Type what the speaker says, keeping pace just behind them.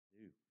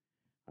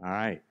All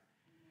right.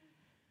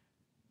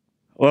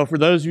 Well, for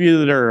those of you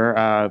that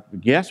are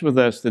guests with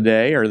us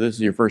today, or this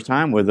is your first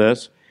time with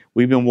us,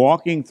 we've been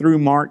walking through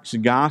Mark's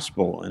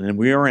Gospel, and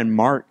we are in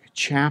Mark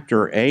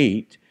chapter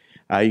 8.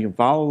 You can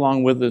follow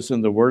along with us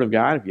in the Word of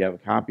God if you have a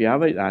copy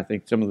of it. I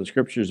think some of the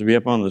scriptures will be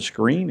up on the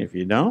screen if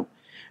you don't,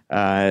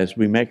 as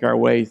we make our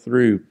way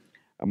through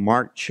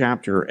Mark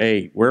chapter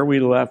 8. Where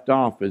we left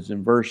off is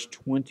in verse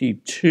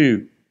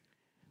 22.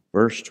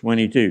 Verse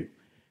 22.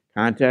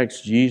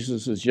 Context,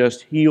 Jesus has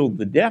just healed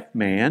the deaf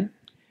man,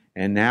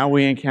 and now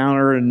we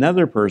encounter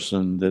another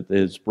person that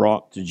is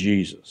brought to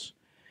Jesus.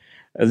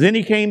 Then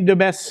he came to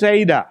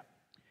Bethsaida.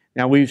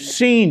 Now we've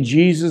seen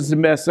Jesus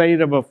in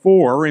Bethsaida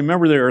before.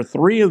 Remember, there are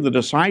three of the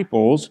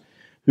disciples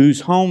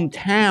whose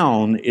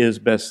hometown is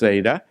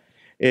Bethsaida.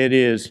 It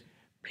is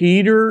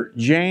Peter,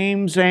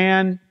 James,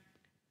 and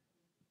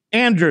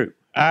Andrew.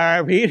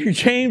 Peter,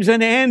 James,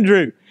 and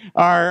Andrew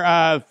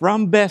are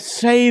from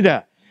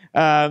Bethsaida.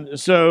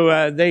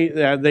 So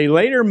they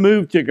later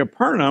moved to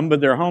Capernaum,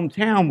 but their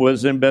hometown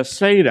was in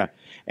Bethsaida.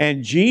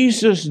 And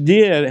Jesus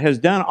has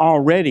done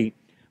already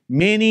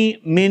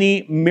many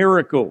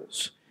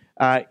miracles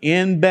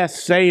in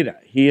Bethsaida.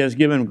 He has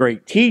given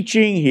great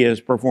teaching. He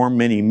has performed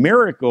many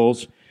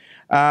miracles.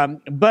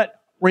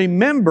 But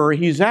remember,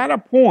 he's at a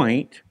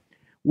point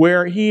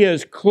where he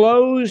has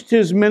closed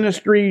his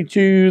ministry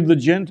to the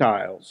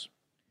Gentiles.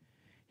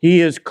 He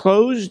is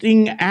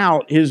closing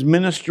out his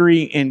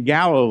ministry in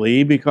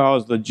Galilee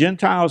because the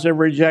Gentiles have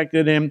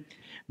rejected him.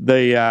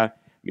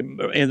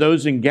 And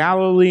those in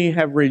Galilee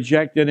have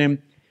rejected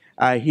him.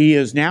 He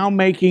is now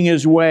making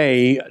his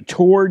way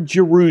toward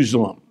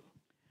Jerusalem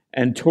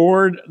and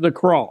toward the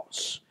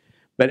cross.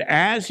 But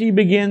as he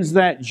begins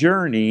that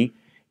journey,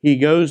 he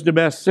goes to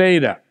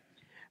Bethsaida.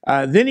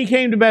 Then he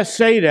came to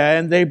Bethsaida,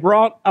 and they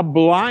brought a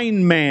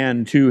blind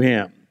man to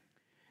him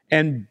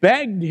and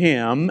begged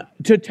him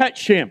to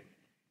touch him.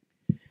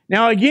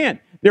 Now again,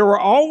 there were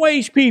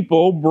always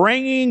people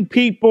bringing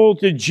people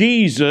to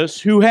Jesus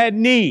who had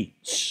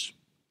needs.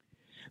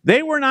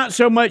 They were not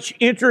so much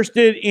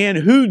interested in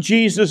who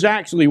Jesus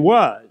actually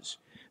was.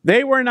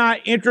 They were not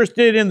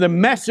interested in the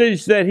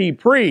message that he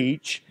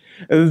preached.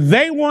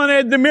 They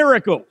wanted the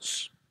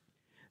miracles.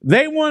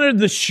 They wanted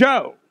the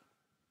show.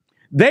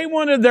 They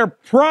wanted their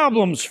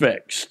problems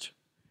fixed.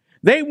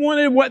 They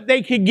wanted what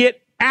they could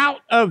get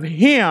out of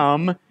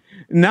him,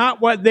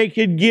 not what they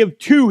could give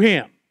to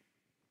him.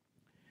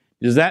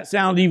 Does that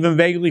sound even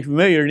vaguely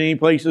familiar in any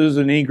places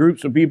and any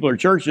groups of people or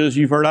churches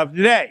you've heard of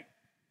today?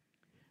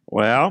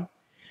 Well,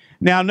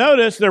 now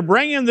notice they're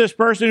bringing this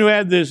person who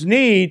had this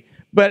need,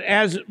 but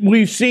as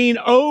we've seen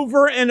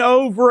over and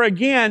over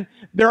again,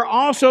 they're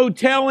also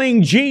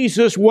telling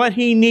Jesus what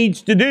he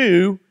needs to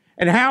do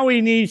and how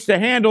he needs to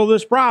handle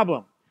this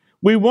problem.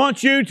 We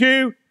want you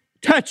to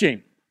touch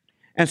him.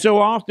 And so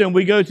often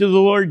we go to the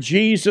Lord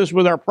Jesus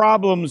with our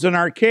problems and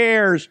our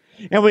cares,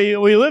 and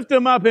we lift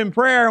them up in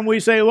prayer and we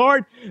say,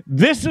 Lord,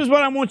 this is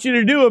what I want you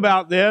to do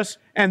about this,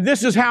 and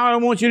this is how I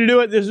want you to do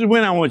it, this is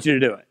when I want you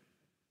to do it.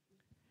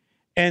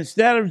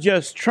 Instead of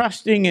just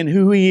trusting in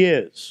who he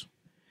is,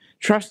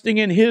 trusting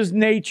in his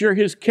nature,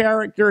 his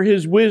character,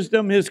 his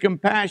wisdom, his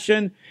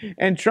compassion,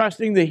 and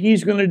trusting that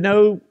he's going to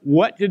know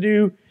what to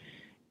do,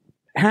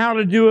 how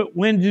to do it,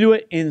 when to do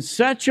it in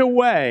such a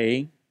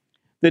way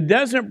that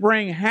doesn't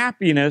bring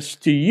happiness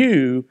to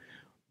you,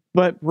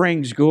 but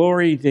brings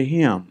glory to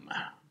him.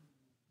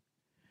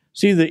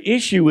 See, the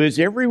issue is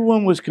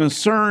everyone was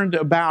concerned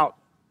about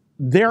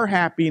their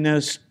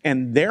happiness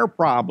and their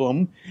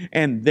problem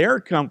and their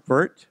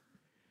comfort.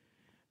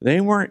 They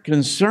weren't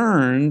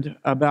concerned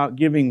about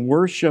giving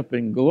worship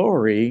and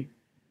glory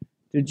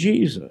to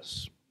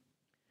Jesus.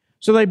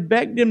 So they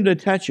begged him to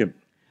touch him.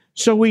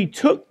 So he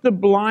took the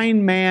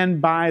blind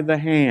man by the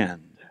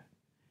hand.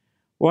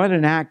 What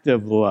an act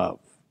of love.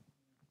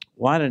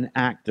 What an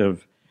act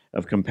of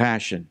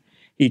compassion.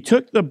 He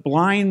took the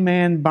blind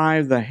man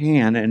by the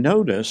hand, and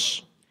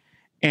notice,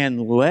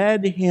 and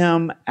led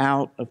him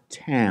out of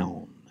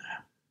town.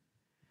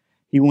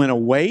 He went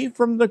away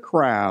from the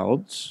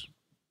crowds.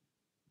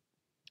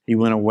 He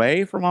went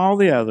away from all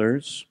the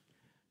others,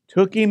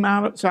 took him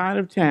outside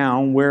of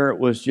town where it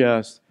was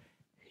just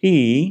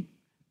he,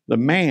 the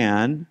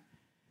man,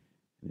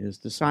 and his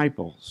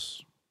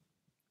disciples.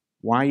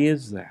 Why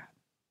is that?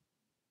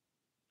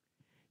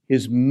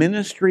 His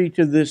ministry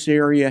to this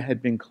area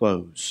had been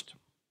closed.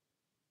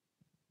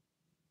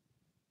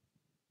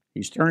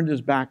 He's turned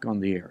his back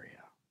on the area.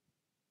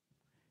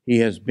 He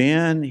has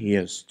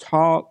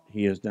taught,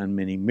 he has done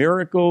many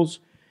miracles.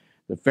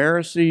 The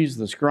Pharisees,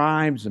 the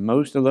scribes, and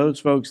most of those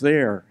folks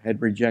there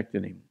had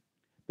rejected him.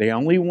 They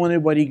only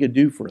wanted what he could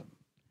do for them,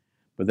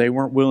 but they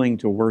weren't willing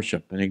to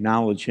worship and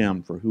acknowledge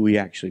him for who he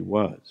actually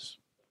was.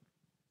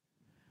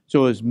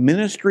 So his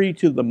ministry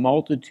to the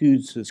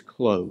multitudes is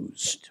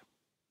closed.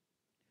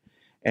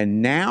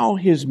 And now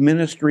his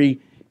ministry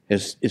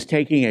is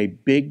taking a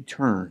big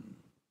turn.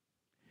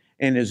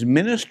 And his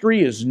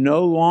ministry is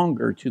no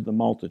longer to the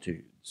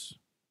multitudes.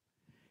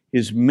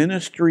 His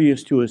ministry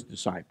is to his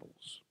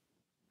disciples.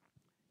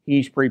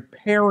 He's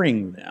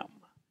preparing them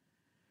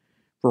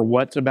for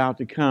what's about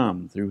to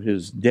come through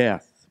his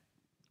death,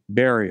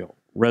 burial,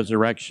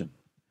 resurrection,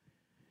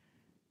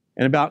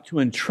 and about to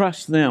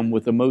entrust them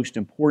with the most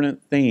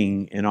important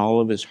thing in all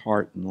of his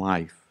heart and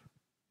life,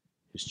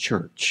 his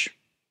church.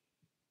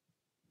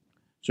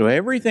 So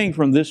everything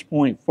from this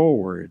point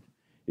forward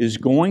is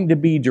going to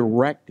be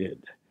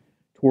directed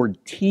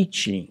toward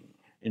teaching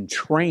and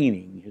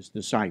training his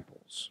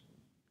disciples.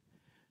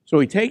 So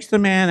he takes the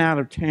man out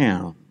of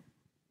town.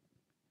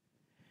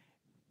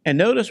 And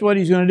notice what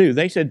he's going to do.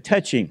 They said,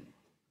 touch him.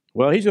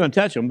 Well, he's going to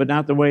touch him, but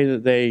not the way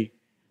that they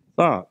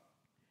thought.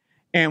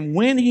 And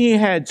when he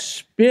had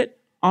spit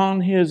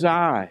on his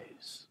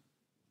eyes.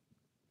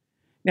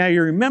 Now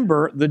you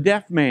remember the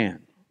deaf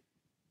man.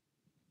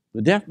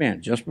 The deaf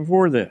man, just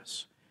before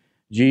this.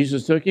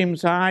 Jesus took him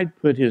aside,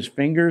 put his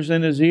fingers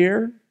in his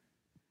ear,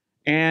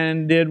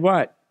 and did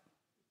what?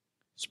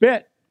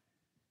 Spit.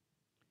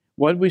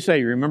 What did we say?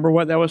 You remember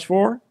what that was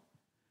for?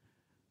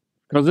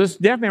 Because this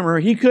deaf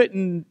man, he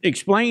couldn't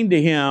explain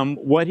to him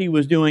what he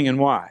was doing and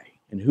why,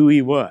 and who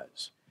he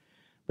was.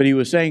 But he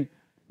was saying,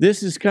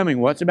 this is coming.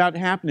 What's about to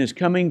happen is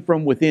coming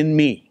from within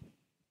me.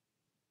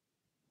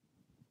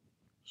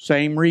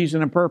 Same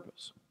reason and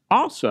purpose.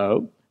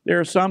 Also, there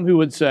are some who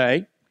would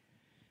say,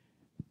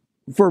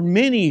 for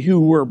many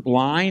who were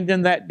blind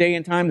in that day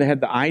and time, they had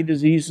the eye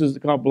diseases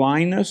called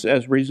blindness.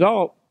 As a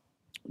result,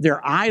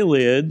 their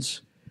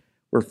eyelids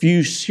were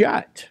fused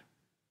shut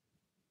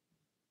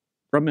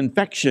from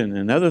infection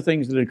and other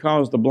things that had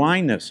caused the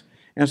blindness.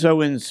 And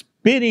so in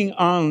spitting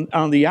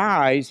on the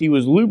eyes, he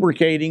was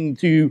lubricating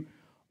to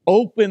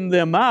open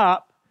them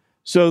up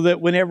so that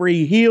whenever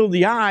he healed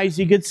the eyes,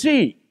 he could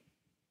see.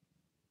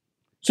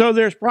 So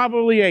there's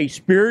probably a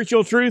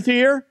spiritual truth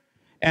here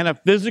and a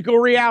physical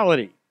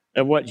reality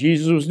of what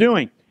Jesus was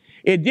doing.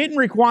 It didn't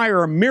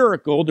require a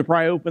miracle to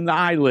pry open the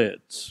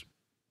eyelids.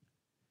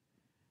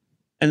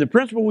 And the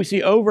principle we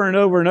see over and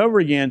over and over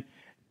again,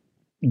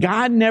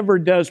 God never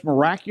does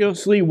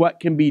miraculously what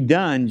can be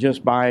done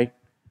just by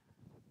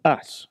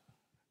us.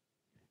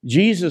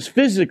 Jesus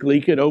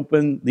physically could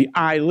open the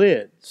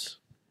eyelids,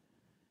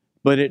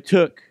 but it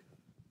took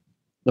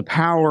the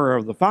power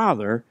of the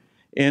Father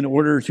in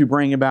order to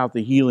bring about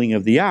the healing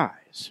of the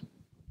eyes.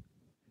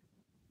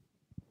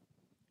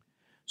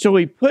 So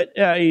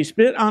he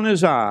spit on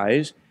his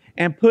eyes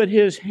and put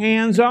his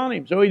hands on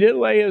him. So he did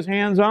lay his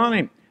hands on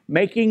him,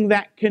 making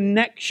that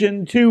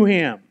connection to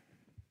him.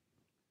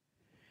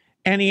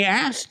 And he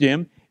asked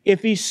him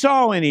if he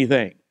saw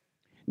anything.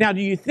 Now, do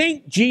you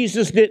think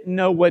Jesus didn't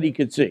know what he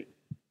could see?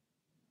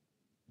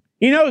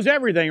 He knows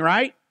everything,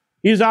 right?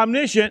 He's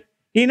omniscient.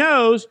 He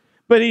knows,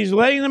 but he's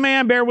letting the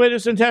man bear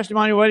witness and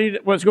testimony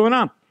what's going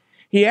on.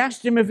 He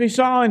asked him if he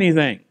saw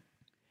anything.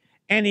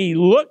 And he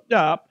looked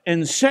up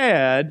and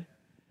said,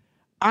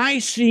 I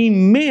see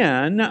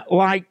men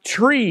like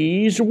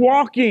trees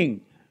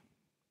walking.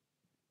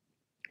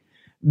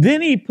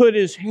 Then he put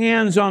his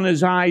hands on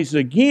his eyes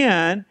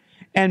again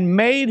and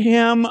made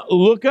him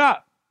look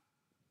up.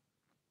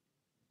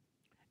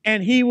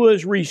 And he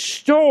was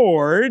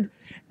restored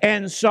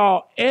and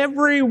saw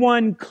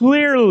everyone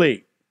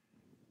clearly.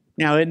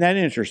 Now, isn't that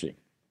interesting?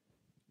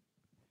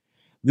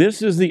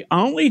 This is the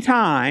only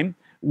time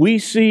we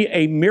see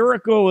a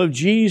miracle of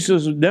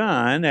Jesus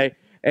done,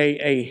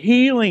 a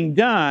healing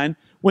done,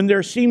 when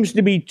there seems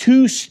to be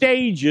two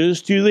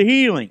stages to the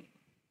healing.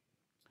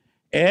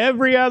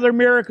 Every other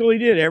miracle he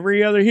did,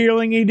 every other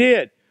healing he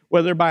did,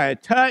 whether by a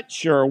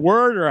touch or a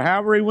word or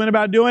however he went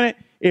about doing it,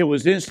 it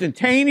was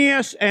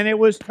instantaneous and it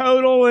was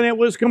total and it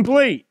was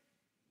complete.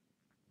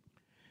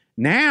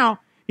 Now,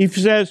 he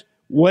says,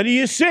 what do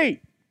you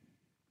see?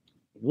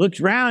 He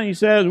looks around and he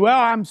says, well,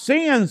 I'm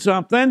seeing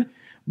something,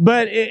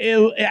 but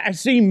I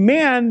see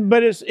men,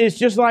 but it's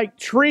just like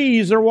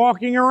trees are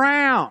walking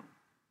around.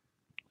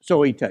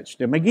 So he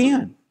touched him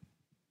again.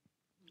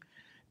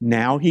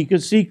 Now he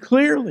could see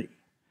clearly.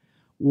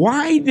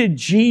 Why did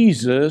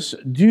Jesus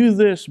do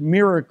this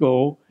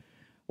miracle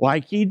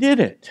like he did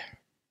it?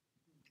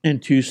 In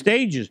two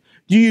stages.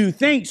 Do you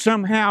think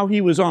somehow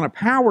he was on a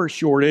power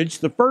shortage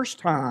the first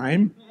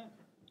time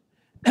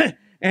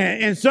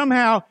and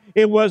somehow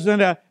it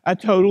wasn't a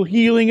total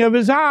healing of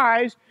his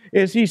eyes?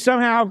 Is he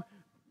somehow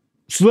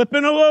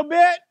slipping a little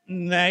bit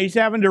and he's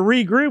having to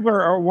regroup,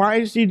 or why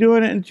is he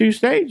doing it in two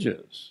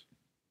stages?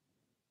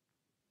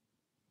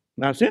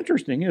 That's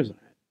interesting, isn't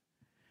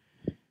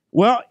it?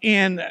 Well,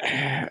 in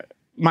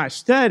my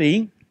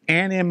study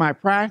and in my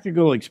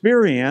practical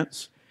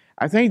experience,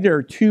 I think there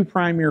are two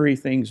primary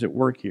things at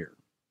work here.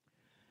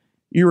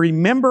 You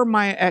remember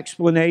my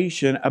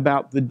explanation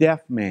about the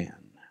deaf man.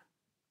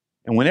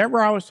 And whenever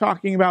I was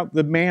talking about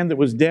the man that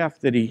was deaf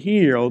that he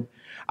healed,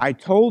 I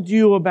told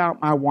you about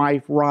my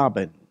wife,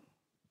 Robin.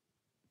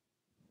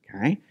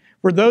 Okay?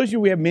 For those of you,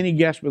 we have many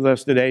guests with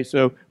us today,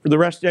 so for the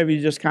rest of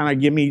you, just kind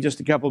of give me just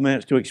a couple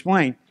minutes to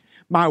explain.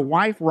 My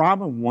wife,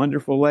 Robin,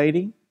 wonderful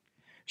lady,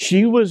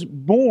 she was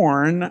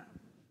born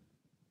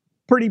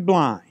pretty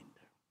blind.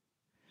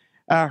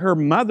 Her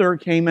mother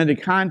came into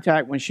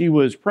contact when she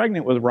was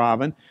pregnant with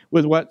Robin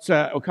with what's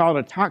called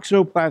a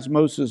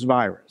toxoplasmosis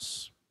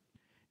virus.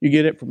 You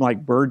get it from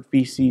like bird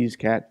feces,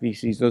 cat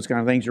feces, those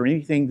kind of things, or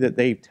anything that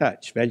they've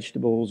touched,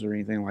 vegetables or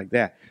anything like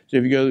that. So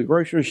if you go to the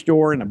grocery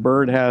store and a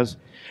bird has,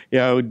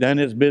 done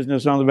its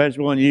business on the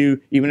vegetable, and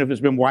even if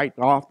it's been wiped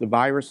off, the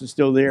virus is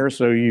still there.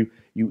 So you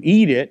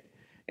eat it,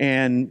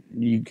 and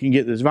you can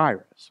get this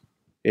virus.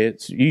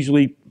 It's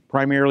usually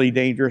primarily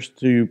dangerous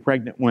to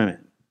pregnant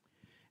women.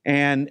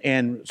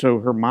 And so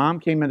her mom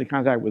came into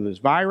contact with this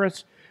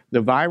virus. The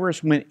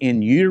virus went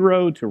in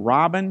utero to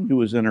Robin, who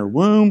was in her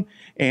womb,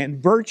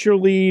 and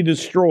virtually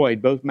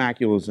destroyed both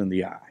maculas in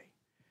the eye.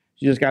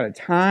 She just got a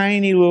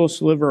tiny little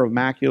sliver of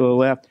macula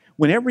left.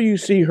 Whenever you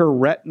see her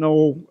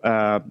retinal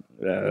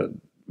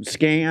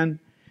scan,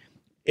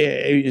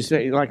 it's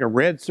like a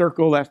red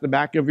circle, that's the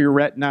back of your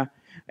retina,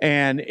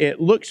 and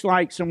it looks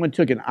like someone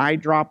took an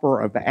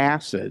eyedropper of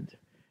acid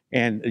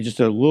and just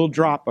a little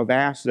drop of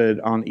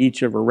acid on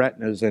each of her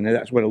retinas, and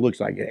that's what it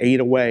looks like. It ate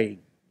away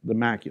the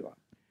macula.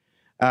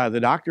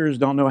 The doctors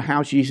don't know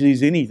how she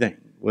sees anything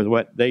with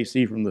what they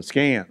see from the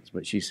scans,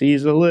 but she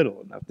sees a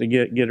little, enough to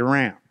get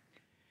around.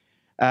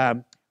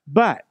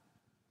 But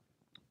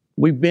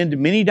we've been to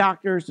many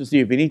doctors to see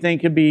if anything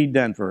could be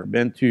done for her.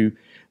 Been to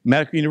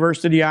Medical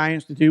University Eye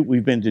Institute.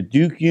 We've been to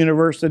Duke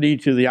University,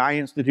 to the Eye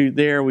Institute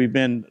there. We've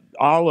been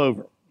all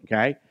over,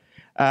 okay?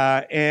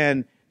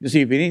 And to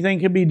see if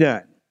anything could be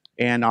done.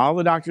 And all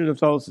the doctors have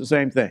told us the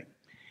same thing.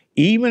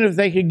 Even if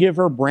they could give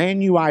her brand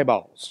new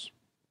eyeballs,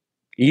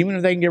 even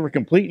if they can give her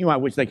complete new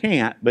eyeballs, which they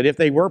can't, but if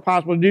they were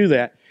possible to do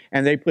that,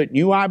 and they put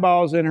new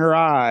eyeballs in her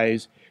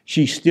eyes,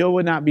 she still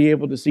would not be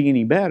able to see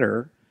any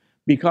better,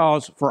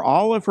 because for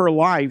all of her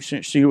life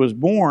since she was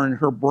born,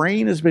 her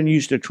brain has been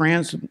used to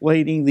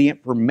translating the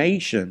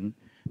information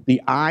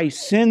the eye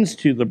sends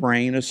to the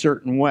brain a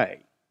certain way.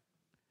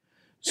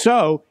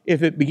 So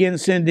if it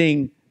begins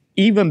sending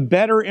even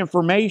better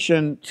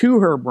information to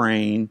her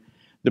brain,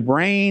 the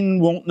brain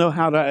won't know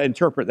how to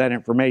interpret that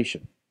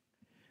information,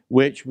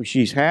 which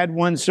she's had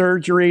one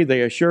surgery.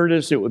 They assured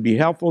us it would be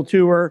helpful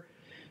to her.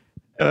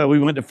 We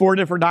went to 4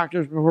 different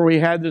doctors before we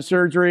had the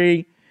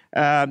surgery.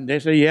 They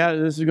said, yeah,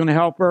 this is going to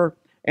help her.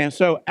 And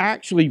so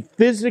actually,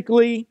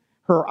 physically,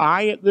 her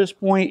eye at this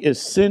point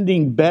is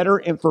sending better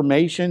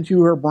information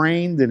to her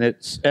brain than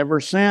it's ever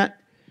sent,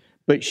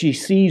 but she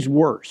sees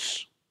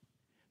worse,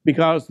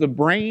 because the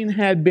brain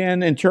had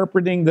been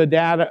interpreting the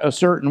data a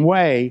certain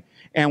way,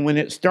 and when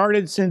it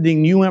started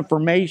sending new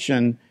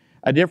information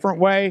a different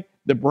way,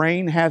 the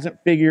brain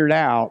hasn't figured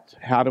out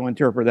how to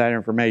interpret that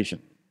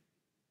information.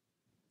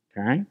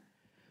 Okay?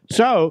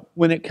 So,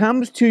 when it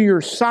comes to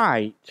your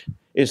sight,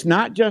 it's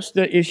not just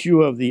the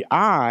issue of the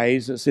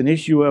eyes, it's an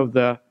issue of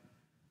the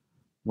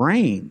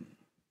brain.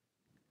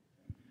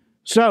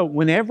 So,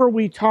 whenever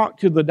we talked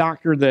to the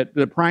doctor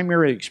that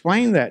primarily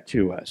explained that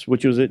to us,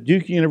 which was at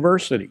Duke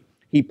University,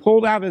 he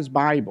pulled out his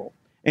Bible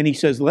and he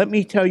says, let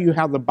me tell you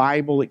how the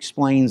Bible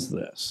explains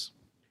this.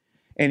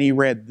 And he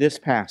read this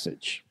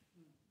passage.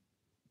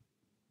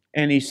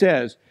 And he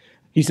says,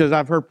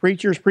 I've heard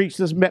preachers preach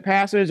this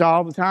passage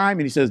all the time,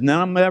 and he says,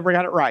 none of them ever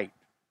got it right.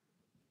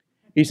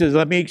 He says,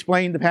 let me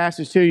explain the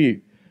passage to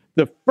you.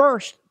 The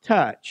first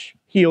touch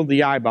healed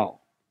the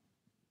eyeball.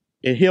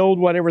 It healed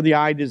whatever the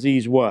eye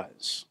disease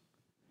was.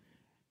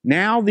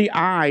 Now the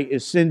eye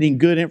is sending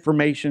good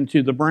information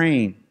to the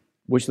brain,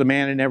 which the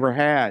man had never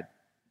had.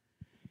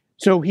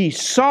 So he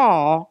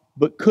saw,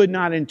 but could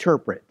not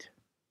interpret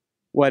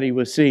what he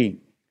was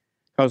seeing,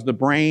 because the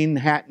brain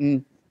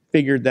hadn't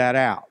figured that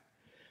out.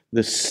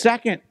 The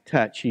second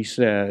touch, he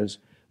says,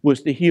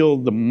 was to heal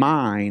the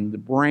mind, the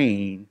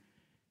brain,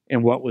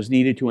 and what was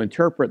needed to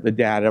interpret the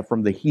data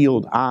from the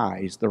healed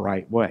eyes the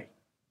right way.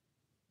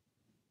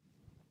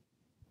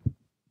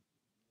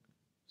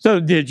 So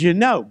did you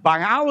know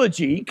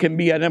biology can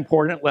be an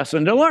important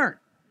lesson to learn?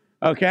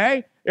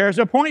 Okay? There's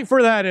a point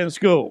for that in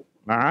school,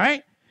 all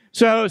right?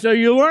 So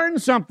you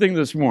learned something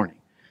this morning.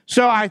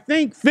 So I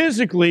think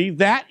physically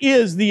that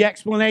is the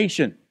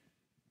explanation.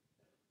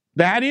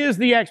 That is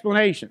the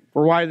explanation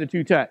for why the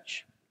two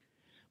touch.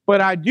 But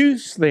I do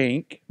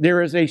think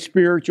there is a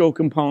spiritual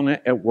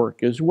component at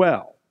work as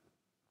well.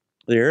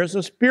 There is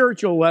a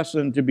spiritual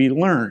lesson to be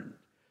learned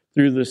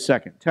through the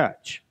second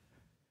touch.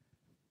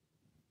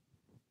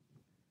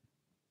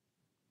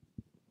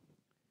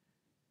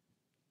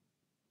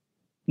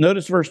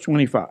 Notice verse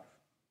 25.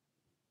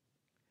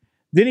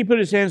 Then he put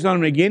his hands on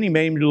him again. He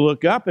made him to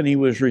look up, and he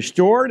was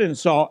restored and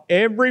saw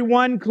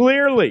everyone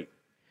clearly.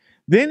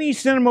 Then he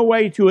sent him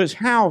away to his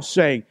house,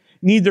 saying,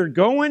 neither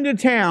go into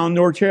town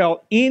nor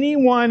tell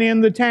anyone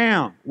in the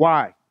town.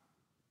 Why?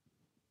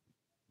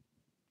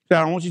 So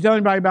I don't want you to tell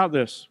anybody about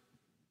this.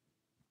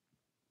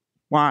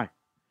 Why?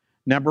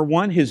 Number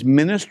one, his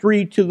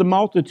ministry to the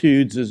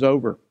multitudes is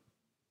over.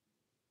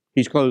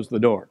 He's closed the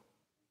door.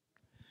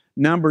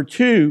 Number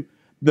two,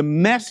 the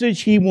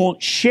message he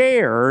wants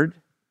shared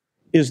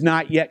is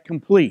not yet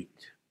complete.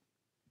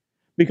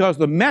 Because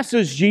the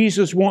message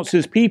Jesus wants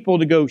his people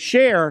to go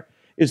share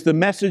is the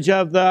message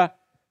of the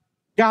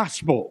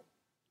gospel.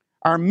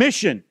 Our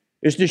mission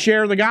is to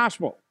share the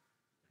gospel,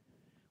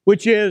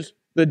 which is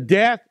the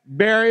death,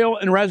 burial,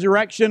 and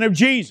resurrection of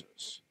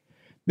Jesus.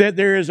 that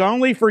there is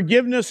only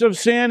forgiveness of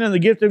sin and the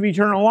gift of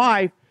eternal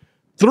life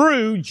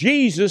through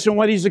Jesus and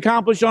what He's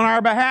accomplished on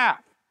our behalf.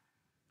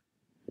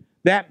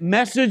 That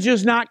message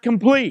is not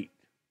complete.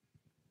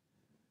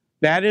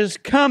 That is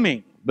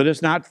coming, but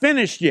it's not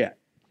finished yet.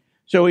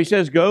 So He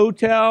says, go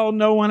tell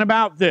no one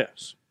about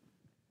this.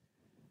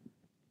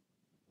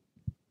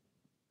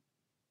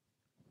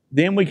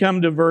 Then we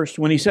come to verse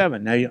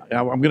 27. Now,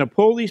 I'm going to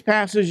pull these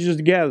passages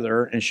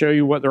together and show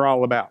you what they're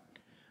all about.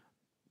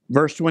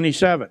 Verse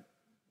 27.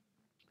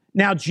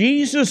 Now,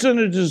 Jesus and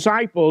His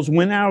disciples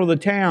went out of the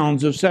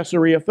towns of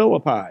Caesarea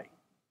Philippi.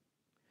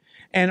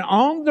 And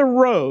on the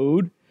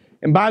road,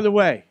 and by the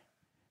way,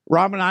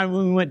 Rob and I,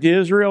 when we went to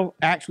Israel,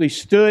 actually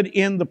stood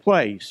in the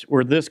place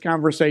where this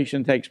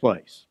conversation takes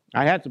place.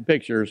 I had some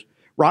pictures.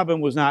 Robin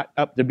was not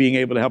up to being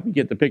able to help me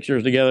get the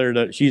pictures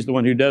together. She's the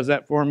one who does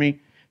that for me.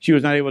 She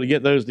was not able to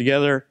get those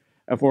together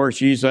for her.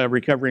 She's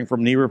recovering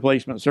from knee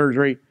replacement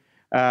surgery.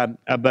 But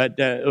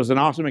it was an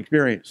awesome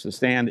experience to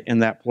stand in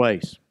that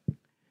place.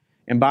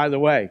 And by the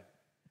way,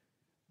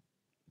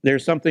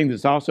 there's something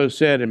that's also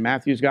said in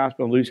Matthew's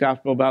Gospel and Luke's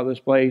Gospel about this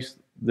place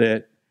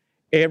that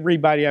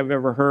everybody I've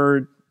ever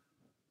heard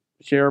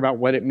share about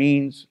what it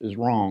means is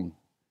wrong.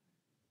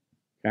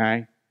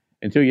 Okay?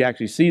 Until you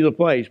actually see the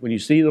place. When you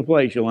see the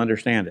place, you'll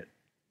understand it.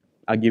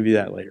 I'll give you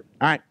that later.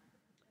 All right.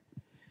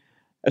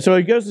 So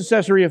He goes to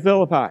Caesarea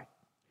Philippi.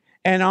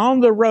 And on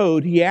the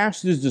road, He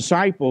asked His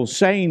disciples,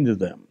 saying to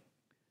them,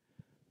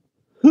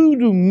 who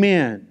do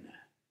men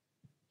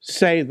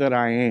say that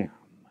I am?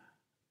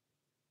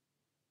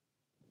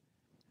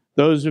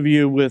 Those of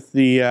you with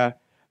the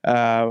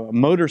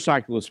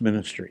motorcyclist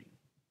ministry,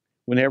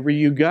 whenever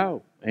you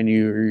go and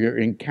you're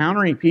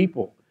encountering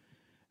people,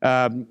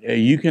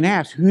 you can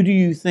ask, who do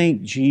you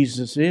think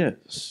Jesus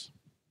is?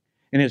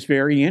 And it's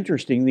very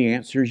interesting the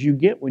answers you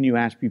get when you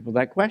ask people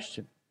that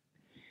question.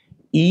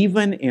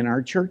 Even in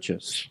our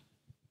churches.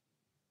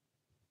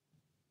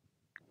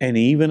 And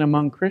even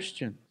among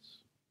Christians.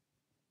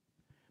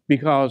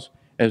 Because,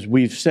 as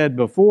we've said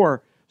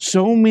before,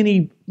 so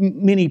many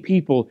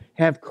people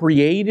have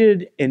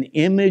created an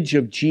image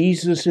of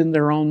Jesus in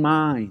their own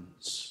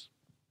minds.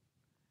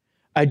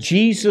 A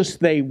Jesus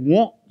they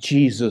want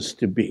Jesus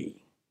to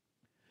be.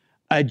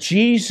 A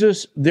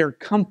Jesus they're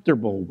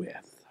comfortable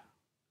with.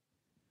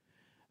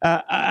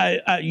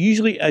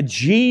 Usually a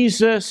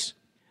Jesus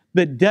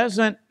that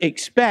doesn't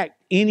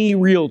expect any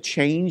real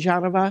change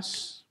out of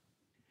us.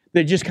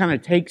 That just kind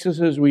of takes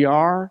us as we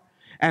are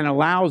and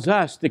allows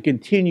us to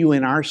continue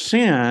in our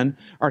sin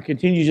or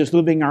continue just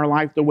living our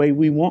life the way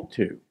we want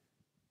to.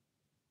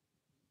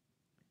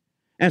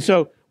 And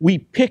so we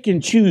pick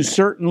and choose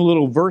certain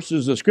little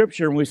verses of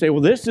Scripture and we say,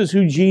 well, this is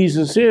who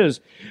Jesus is.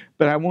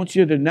 But I want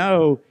you to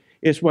know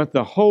it's what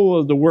the whole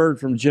of the Word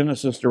from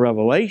Genesis to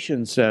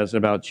Revelation says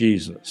about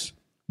Jesus.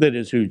 That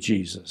is who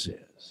Jesus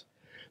is.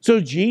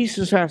 So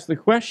Jesus asked the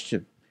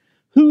question,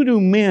 who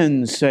do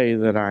men say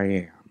that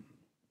I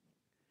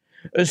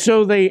am?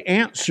 So they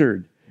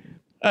answered.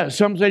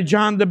 Some say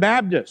John the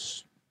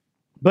Baptist,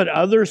 but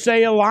others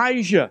say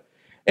Elijah,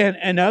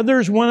 and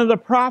others one of the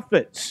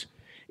prophets.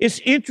 It's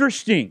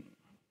interesting.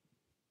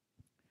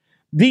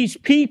 These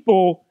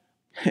people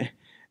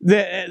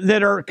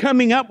that are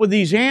coming up with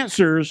these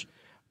answers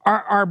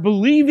are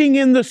believing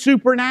in the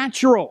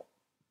supernatural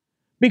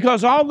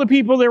because all the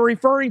people they're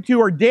referring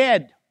to are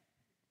dead.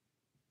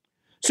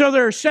 So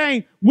they're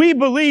saying, we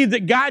believe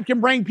that God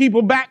can bring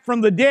people back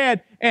from the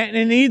dead, and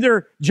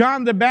either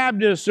John the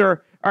Baptist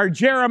or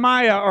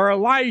Jeremiah or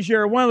Elijah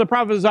or one of the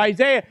prophets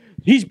Isaiah,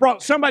 he's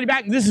brought somebody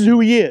back and this is who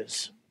he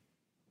is.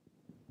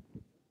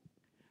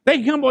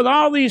 They come up with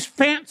all these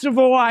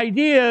fanciful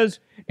ideas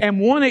and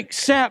won't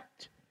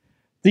accept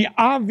the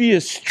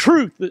obvious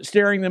truth that's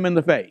staring them in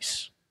the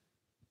face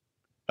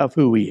of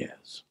who he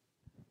is.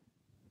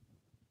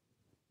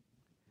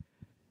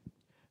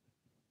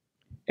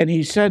 And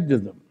he said to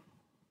them,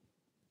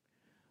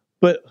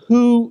 but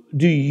who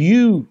do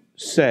you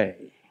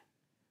say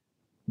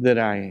that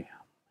I am?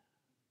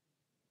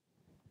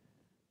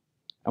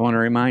 I want to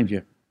remind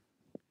you,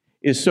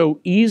 it's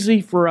so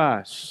easy for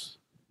us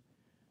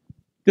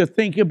to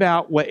think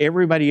about what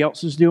everybody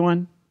else is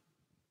doing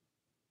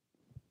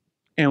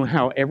and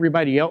how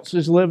everybody else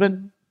is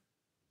living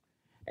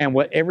and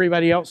what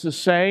everybody else is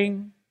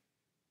saying.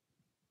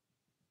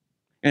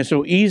 And it's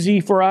so easy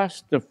for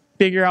us to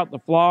figure out the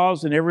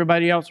flaws in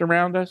everybody else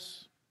around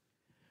us.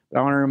 But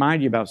I want to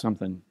remind you about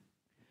something.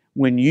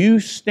 When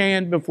you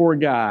stand before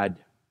God,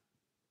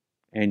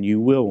 and you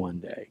will one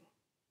day,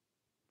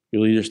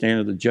 you'll either stand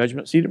at the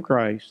judgment seat of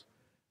Christ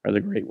or the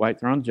great white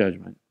throne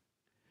judgment.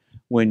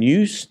 When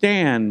you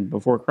stand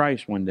before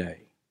Christ one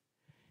day,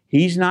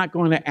 He's not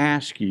going to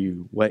ask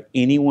you what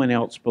anyone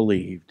else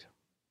believed.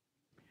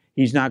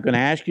 He's not going to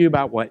ask you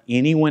about what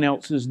anyone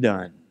else has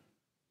done.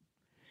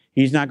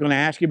 He's not going to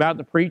ask you about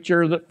the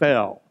preacher that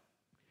fell.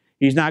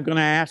 He's not going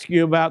to ask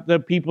you about the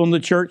people in the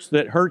church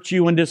that hurt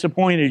you and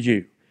disappointed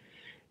you.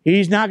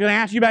 He's not going to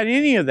ask you about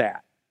any of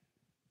that.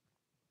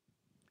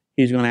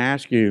 He's going to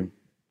ask you,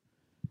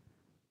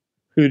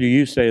 who do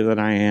you say that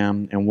I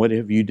am, and what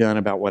have you done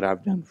about what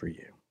I've done for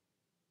you?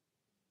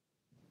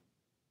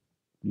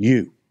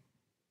 You.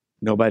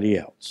 Nobody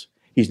else.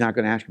 He's not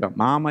going to ask you about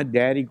mama,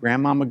 daddy,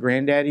 grandmama,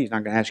 granddaddy. He's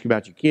not going to ask you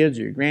about your kids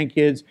or your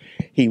grandkids.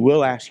 He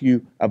will ask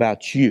you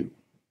about you.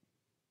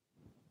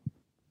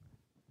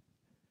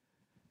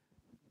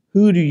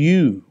 Who do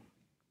you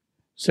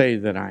say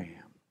that I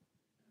am?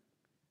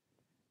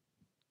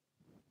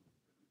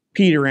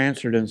 Peter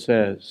answered and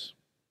says,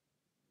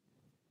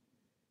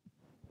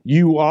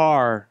 you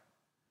are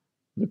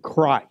the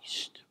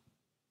Christ.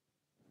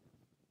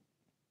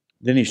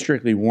 Then he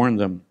strictly warned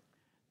them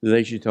that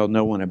they should tell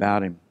no one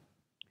about him.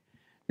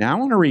 Now I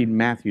want to read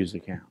Matthew's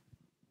account.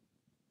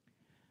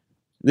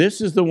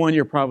 This is the one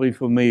you're probably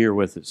familiar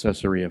with at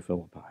Caesarea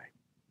Philippi.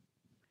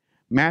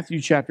 Matthew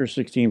chapter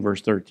 16,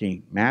 verse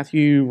 13.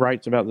 Matthew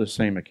writes about the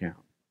same account.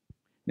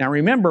 Now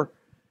remember,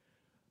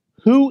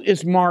 who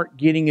is Mark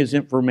getting his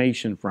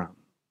information from?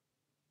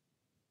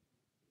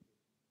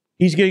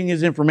 He's getting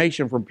his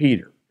information from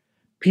Peter.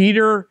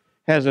 Peter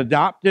has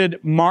adopted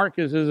Mark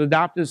as his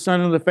adopted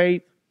son in the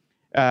faith.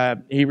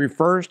 He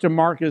refers to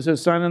Mark as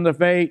his son in the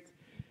faith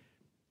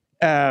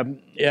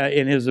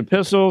in his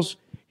epistles.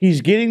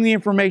 He's getting the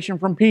information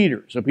from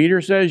Peter. So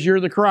Peter says, you're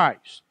the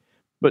Christ.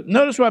 But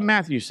notice what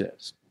Matthew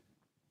says.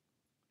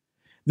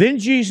 Then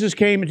Jesus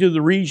came into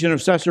the region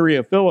of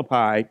Caesarea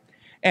Philippi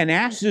and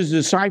asked his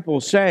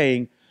disciples,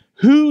 saying,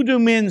 who do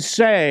men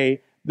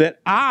say that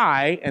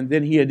I, and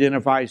then he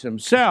identifies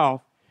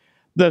himself,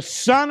 the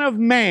Son of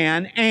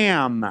Man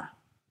am?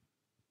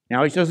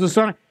 Now he says the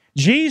Son of...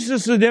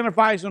 Jesus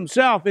identifies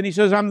himself and he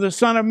says, I'm the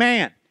Son of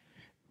Man.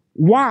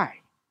 Why?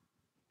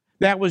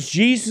 That was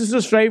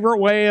Jesus' favorite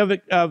way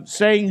of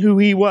saying who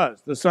he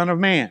was, the Son of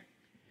Man.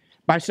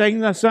 By saying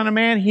the Son of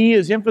Man, he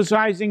is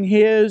emphasizing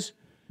his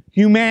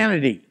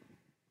humanity.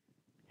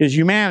 His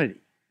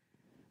humanity.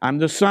 I'm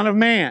the Son of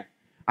Man.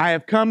 I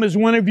have come as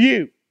one of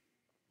you.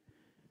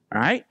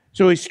 All right?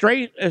 So he's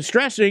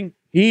stressing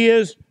he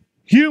is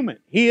human.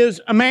 He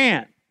is a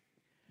man.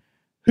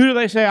 Who do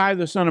they say I,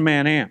 the Son of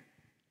Man, am?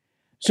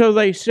 So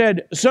they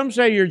said, some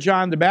say you're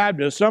John the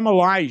Baptist, some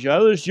Elijah,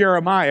 others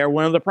Jeremiah,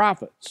 one of the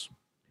prophets.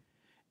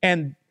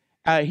 And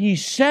he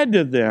said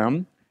to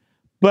them,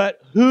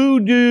 but who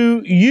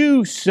do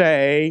you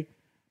say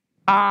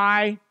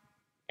I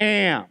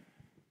am?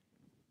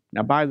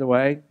 Now, by the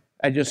way,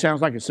 that just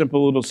sounds like a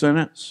simple little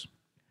sentence.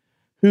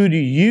 Who do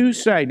you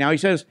say? Now, he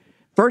says,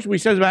 first he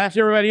says, ask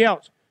everybody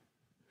else.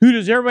 Who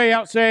does everybody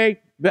else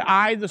say that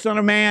I, the Son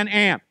of Man,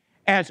 am?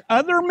 As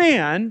other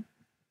men,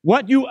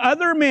 what do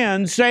other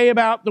men say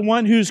about the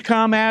one who's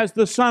come as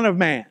the Son of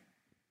Man?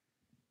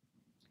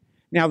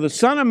 Now, the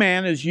Son of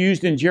Man is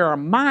used in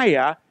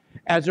Jeremiah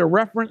as a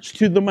reference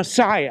to the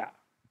Messiah.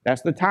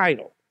 That's the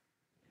title.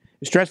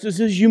 It stresses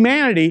his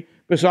humanity,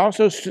 but it's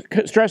also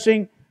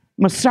stressing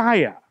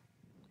Messiah.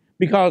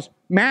 Because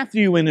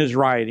Matthew, in his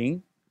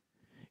writing,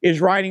 is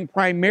writing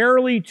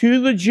primarily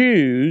to the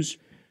Jews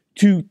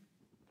to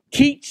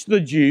teach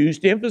the Jews,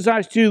 to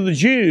emphasize to the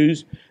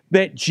Jews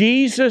that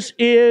Jesus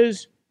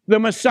is the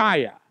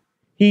Messiah.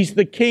 He's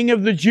the King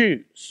of the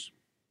Jews.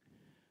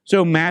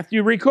 So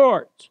Matthew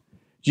records.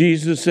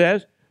 Jesus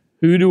says,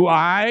 who do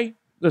I,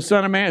 the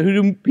Son of Man,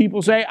 who do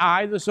people say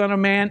I, the Son of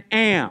Man,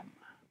 am?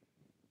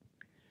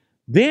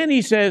 Then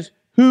he says,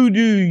 who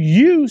do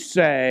you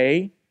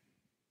say?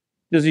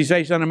 Does he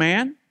say Son of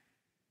Man?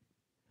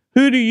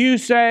 Who do you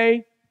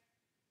say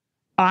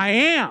I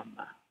am?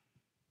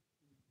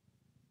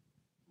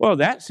 Well,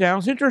 that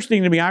sounds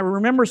interesting to me. I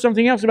remember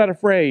something else about a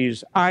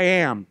phrase, I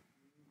am.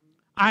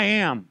 I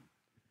am.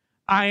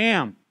 I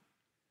am.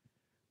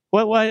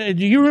 What,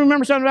 do you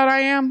remember something about I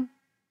am?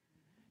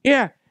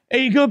 Yeah.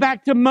 You go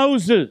back to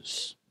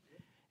Moses,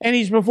 and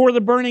he's before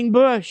the burning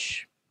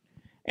bush.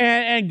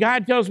 And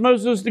God tells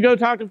Moses to go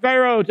talk to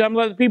Pharaoh, tell him to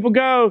let the people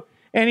go.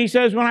 And he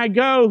says, when I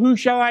go, who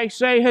shall I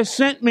say has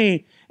sent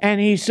me? And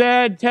he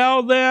said,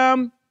 tell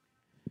them,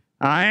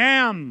 I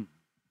am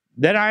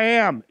that I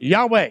am,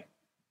 Yahweh.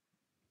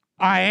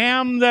 I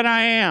am that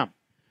I am.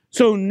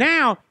 So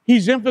now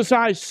he's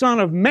emphasized Son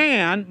of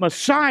Man,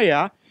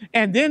 Messiah,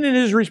 and then in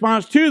his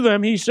response to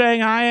them, he's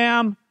saying, I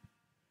am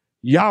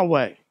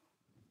Yahweh.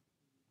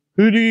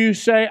 Who do you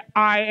say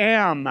I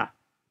am?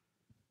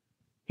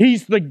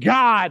 He's the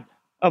God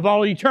of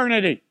all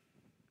eternity.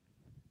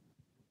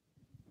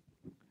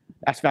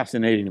 That's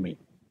fascinating to me.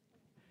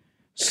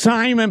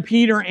 Simon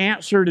Peter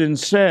answered and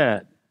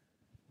said,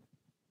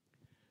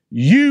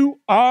 you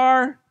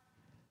are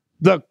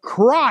the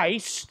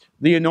Christ,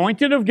 the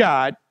anointed of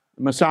God,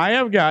 the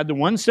Messiah of God, the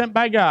one sent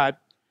by God,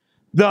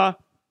 the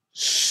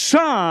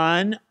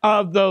Son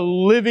of the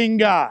living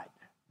God.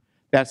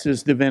 That's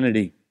his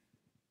divinity.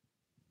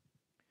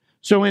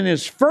 So in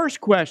his first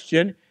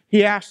question,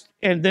 he asked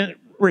and then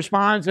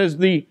responds as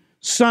the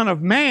Son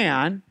of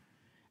Man,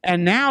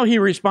 and now he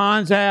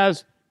responds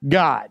as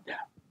God.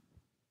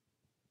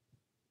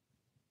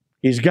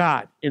 He's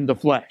God in the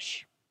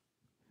flesh.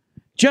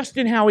 Just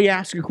in how he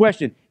asks a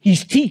question,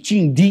 he's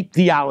teaching deep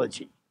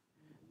theology.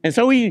 And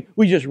so we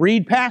just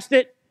read past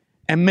it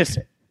and miss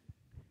it.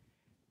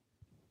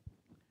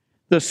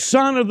 The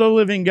Son of the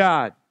living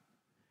God.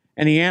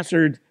 And he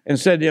answered and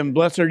said to him,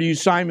 Blessed are you,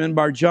 Simon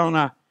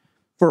Bar-Jonah,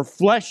 for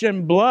flesh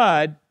and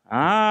blood,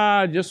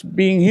 just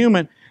being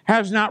human,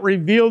 has not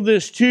revealed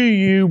this to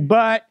you,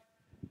 but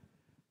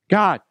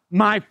God,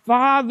 my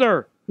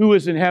Father who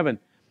is in heaven.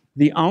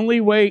 The only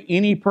way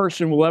any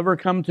person will ever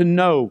come to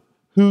know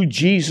who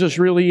Jesus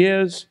really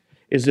is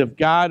if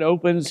God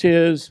opens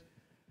his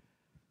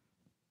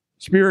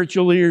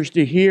spiritual ears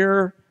to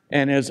hear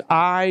and his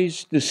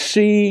eyes to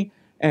see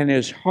and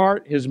his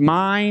heart, his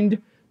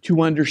mind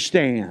to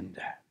understand.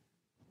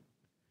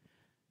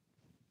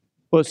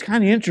 Well, it's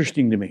kind of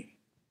interesting to me.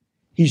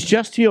 He's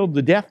just healed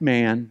the deaf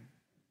man,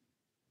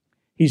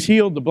 he's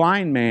healed the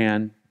blind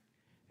man,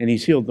 and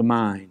he's healed the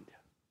mind.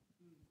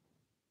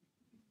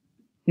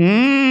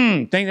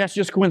 Think that's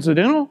just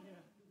coincidental?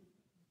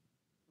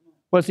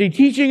 What's he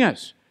teaching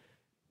us?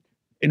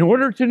 In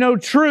order to know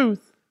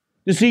truth,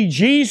 to see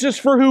Jesus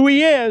for who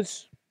he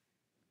is,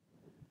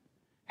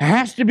 it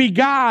has to be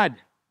God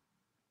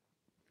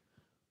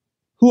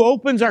who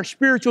opens our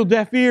spiritual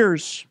deaf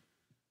ears,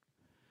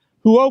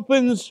 who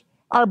opens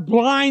our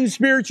blind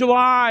spiritual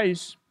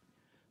eyes,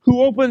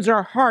 who opens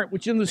our heart,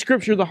 which in the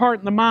Scripture, the heart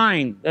and the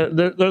mind,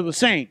 they're the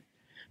same.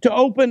 To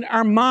open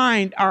our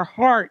mind, our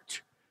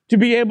heart, to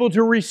be able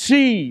to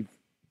receive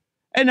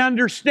and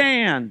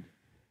understand.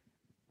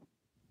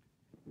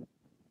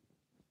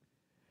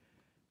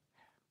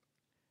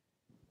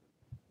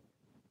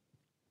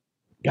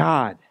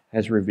 God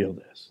has revealed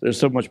this. There's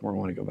so much more I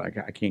want to go back.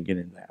 I can't get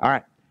into that. All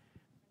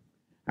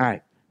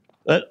right.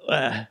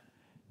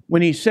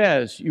 When he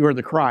says you are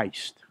the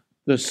Christ,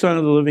 the Son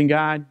of the living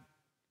God,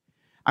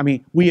 I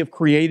mean, we have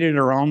created in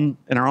our own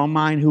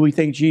mind who we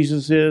think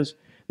Jesus is.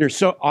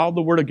 All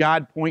the Word of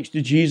God points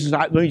to Jesus.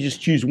 Let me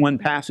just choose one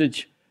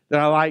passage that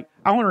I like.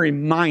 I want to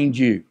remind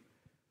you,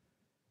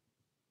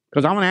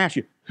 because I want to ask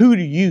you, who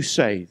do you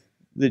say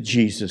that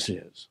Jesus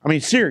is? I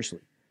mean, seriously,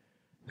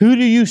 who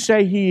do you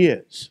say he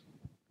is?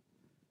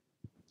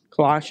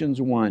 Colossians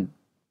 1,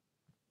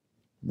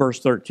 verse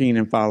 13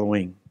 and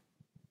following.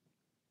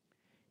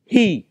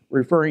 He,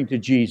 referring to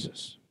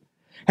Jesus,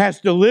 has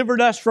delivered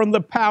us from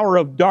the power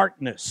of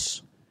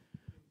darkness,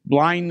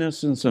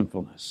 blindness, and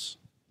sinfulness,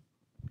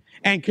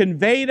 and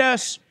conveyed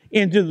us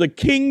into the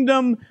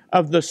kingdom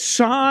of the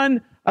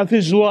Son of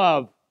his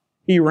love.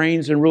 He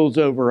reigns and rules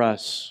over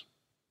us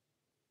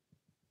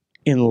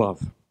in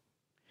love,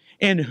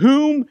 in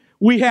whom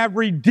we have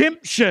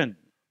redemption,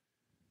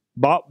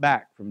 bought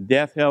back from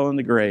death, hell, and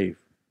the grave.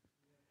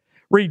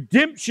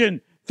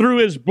 Redemption through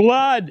his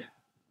blood,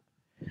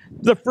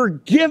 the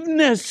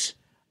forgiveness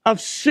of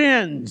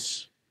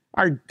sins.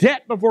 Our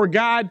debt before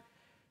God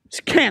is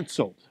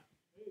canceled.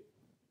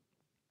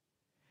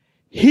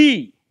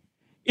 He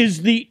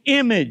is the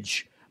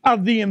image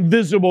of the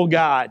invisible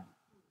God.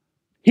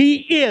 He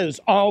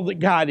is all that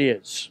God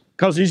is,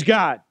 because he's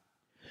God.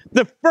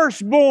 The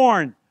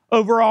firstborn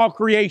over all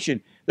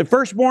creation. The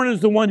firstborn is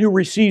the one who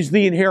receives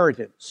the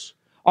inheritance.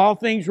 All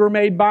things were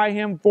made by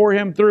him, for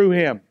him, through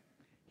him.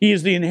 He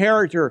is the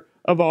inheritor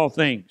of all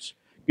things.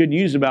 Good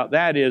news about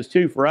that is,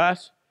 too, for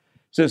us,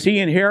 since he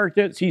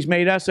inherited, he's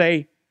made us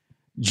a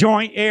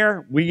joint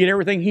heir. We get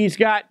everything he's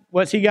got.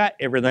 What's he got?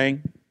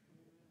 Everything.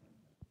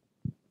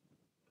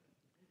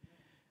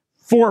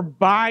 For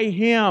by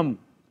him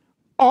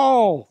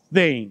all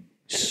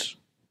things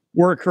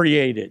were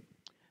created,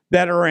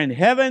 that are in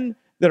heaven,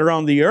 that are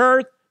on the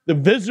earth, the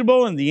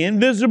visible and the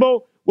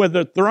invisible,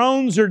 whether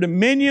thrones or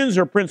dominions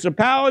or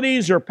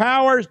principalities or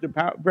powers,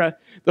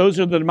 those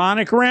are the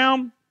demonic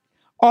realm.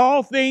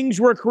 All things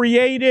were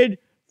created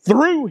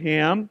through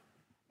him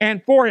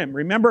and for him.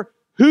 Remember,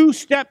 who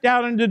stepped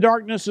out into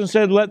darkness and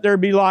said, let there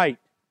be light?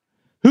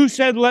 Who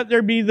said, let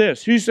there be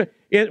this? Who said,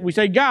 we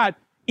say God,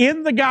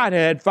 in the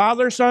Godhead,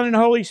 Father, Son, and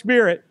Holy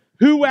Spirit,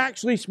 who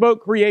actually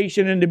spoke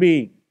creation into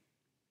being?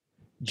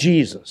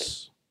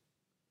 Jesus.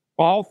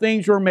 All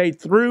things were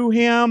made through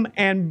him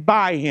and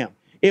by him.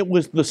 It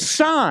was the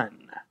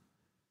Son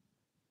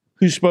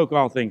who spoke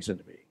all things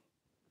into being.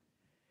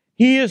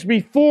 He is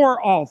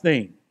before all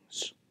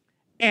things,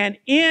 and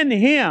in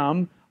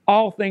him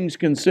all things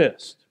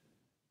consist.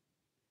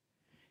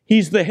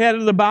 He's the head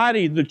of the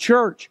body, the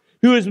church,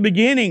 who is the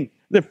beginning,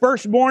 the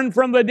firstborn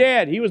from the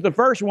dead. He was the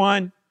first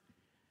one.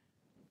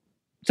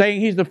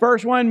 Saying he's the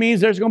first one means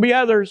there's going to be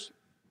others.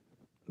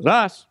 It's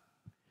us.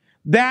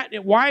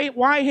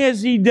 Why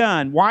has he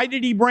done? Why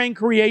did he bring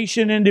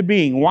creation into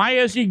being? Why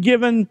has he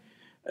given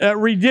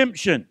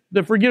redemption,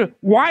 the forgiveness?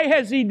 Why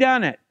has he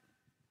done it?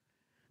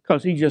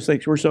 Because he just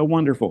thinks we're so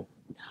wonderful.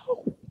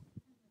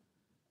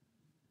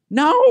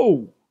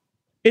 No.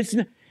 It's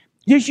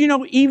just,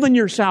 even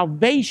your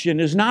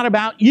salvation is not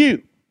about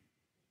you.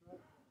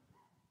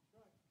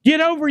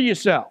 Get over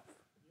yourself.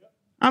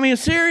 I mean,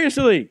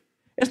 seriously.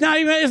 It's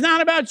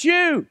not about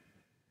you.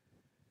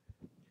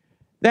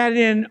 That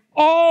in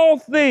all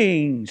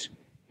things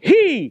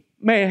he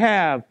may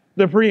have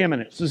the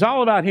preeminence. It's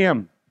all about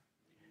him.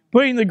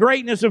 Putting the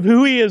greatness of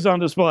who he is on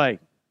display.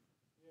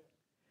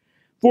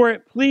 For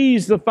it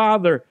pleased the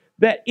Father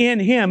that in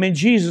him, in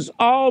Jesus,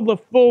 all the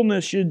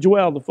fullness should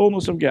dwell, the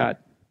fullness of God.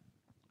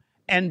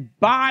 And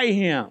by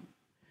him,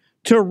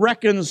 to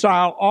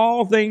reconcile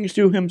all things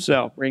to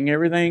himself, bring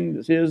everything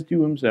that's his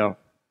to himself.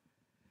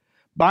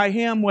 By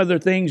him, whether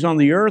things on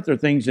the earth or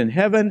things in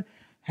heaven,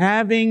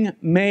 having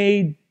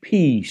made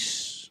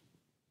peace.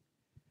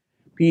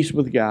 Peace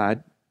with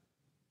God,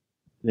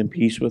 then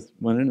peace with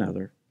one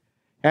another.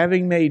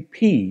 Having made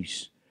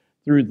peace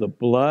through the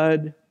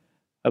blood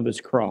of his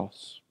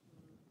cross.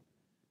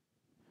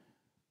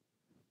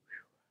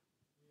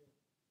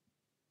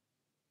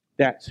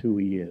 That's who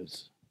he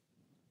is.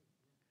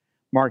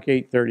 Mark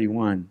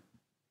 8:31.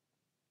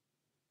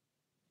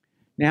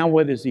 Now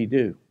what does he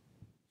do?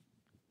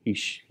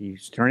 He's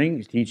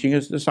teaching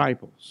his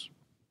disciples.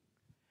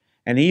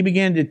 And he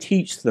began to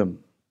teach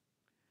them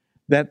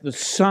that the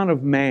Son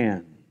of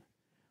Man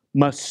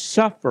must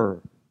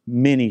suffer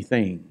many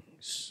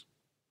things.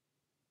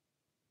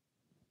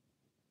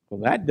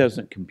 Well, that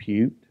doesn't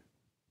compute.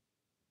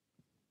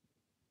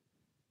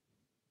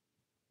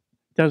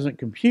 Doesn't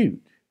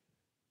compute.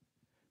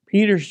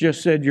 Peter's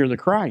just said you're the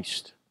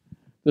Christ,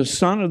 the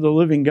Son of the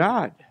living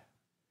God.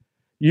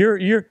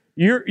 You're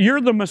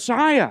the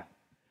Messiah.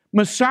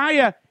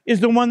 Messiah is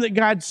the one that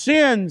God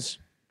sends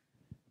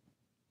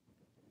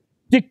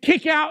to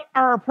kick out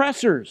our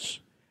oppressors,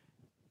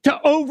 to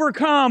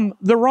overcome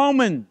the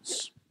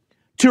Romans,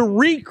 to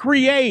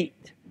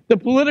recreate the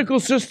political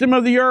system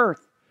of the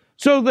earth,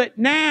 so that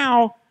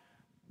now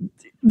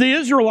the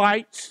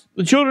Israelites,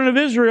 the children of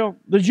Israel,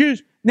 the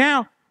Jews,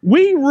 now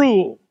we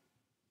rule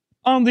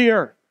on the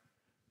earth.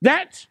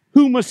 That's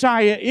who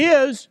Messiah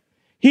is.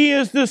 He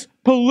is this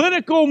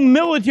political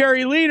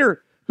military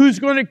leader who's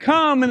going to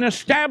come and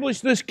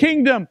establish this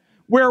kingdom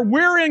where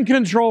we're in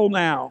control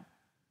now.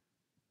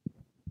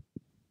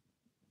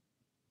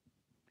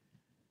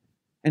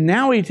 And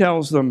now he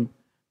tells them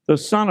the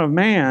Son of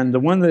Man, the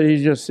one that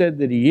he just said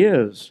that he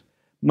is,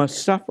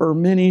 must suffer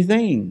many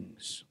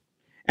things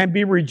and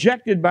be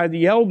rejected by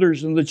the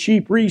elders and the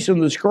chief priests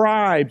and the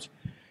scribes.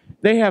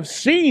 They have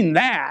seen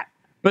that,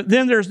 but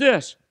then there's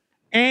this,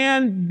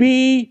 and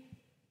be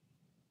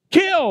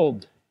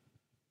killed.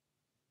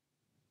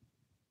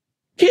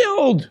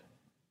 Killed.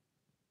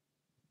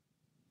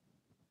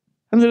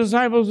 And the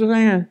disciples are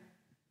saying,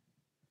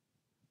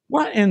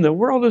 what in the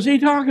world is he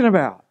talking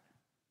about?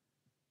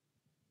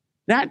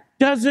 That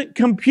doesn't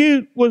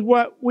compute with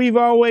what we've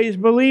always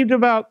believed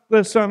about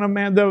the Son of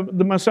Man,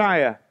 the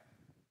Messiah.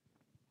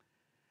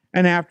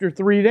 And after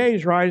 3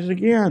 days, rise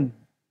again.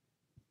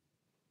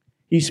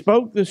 He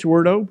spoke this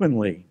word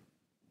openly.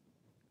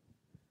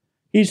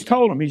 He's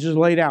told them, he's just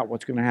laid out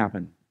what's going to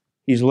happen.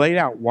 He's laid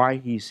out why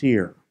he's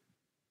here.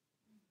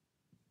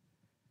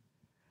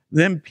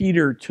 Then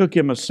Peter took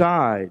him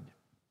aside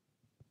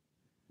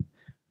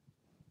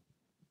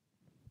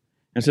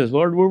and says,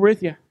 Lord, we're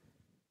with you.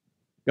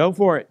 Go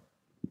for it.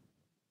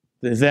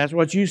 If that's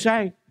what you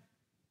say.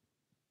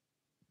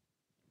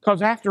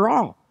 Because after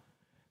all,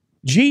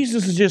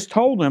 Jesus has just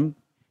told him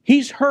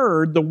he's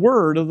heard the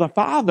word of the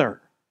Father.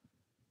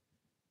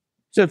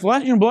 He said,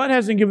 flesh and blood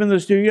hasn't given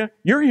this to you.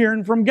 You're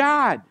hearing from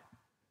God.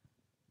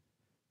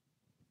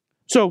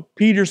 So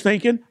Peter's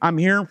thinking, I'm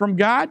hearing from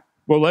God.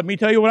 Well, let me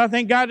tell you what I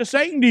think God is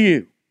saying to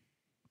you.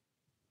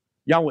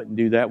 Y'all wouldn't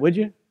do that, would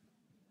you?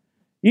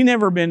 You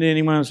never been to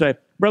anyone and say,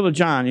 Brother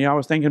John, I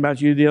was thinking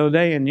about you the other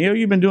day, and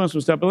you've been doing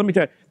some stuff, but let me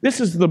tell you, this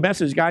is the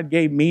message God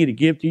gave me to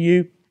give to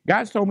you.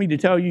 God's told me to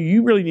tell you,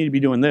 you really need to be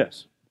doing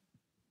this.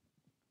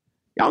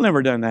 Y'all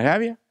never done that,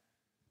 have you?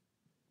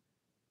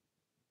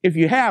 If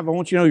you have, I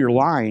want you to know you're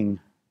lying.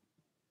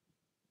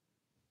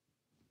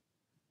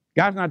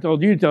 God's not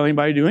told you to tell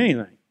anybody to do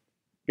anything.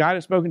 God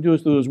has spoken to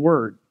us through His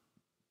Word.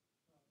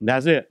 And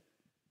that's it.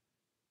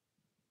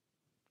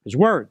 His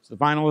Word's the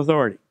final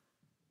authority.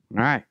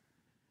 All right.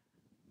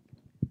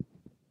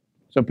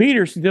 So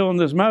Peter's still in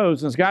this mode.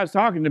 Since God's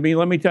talking to me,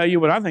 let me tell you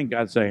what I think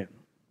God's saying.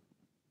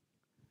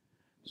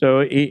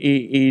 So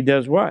he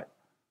does what?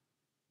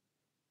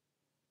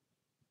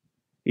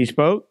 He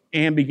spoke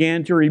and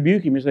began to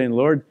rebuke him. He's saying,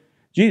 Lord,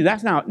 Jesus,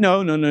 that's not,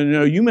 no,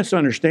 you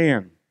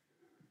misunderstand.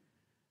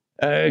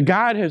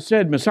 God has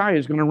said Messiah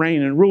is going to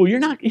reign and rule. You're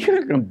not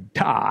going to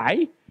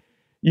die.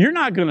 You're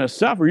not going to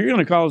suffer. You're going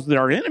to cause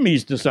our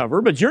enemies to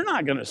suffer, but you're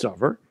not going to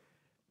suffer.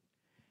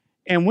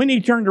 And when he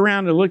turned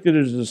around and looked at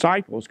his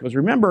disciples, because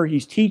remember,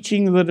 he's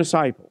teaching the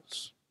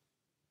disciples.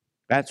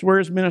 That's where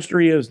his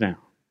ministry is now.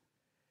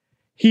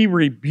 He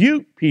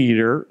rebuked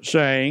Peter,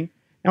 saying,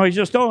 now he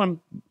just told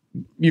him,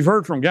 you've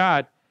heard from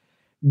God.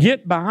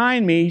 Get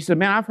behind me. He said,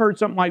 man, I've heard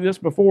something like this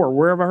before.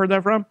 Where have I heard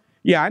that from?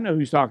 Yeah, I know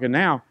who's talking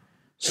now.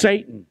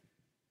 Satan.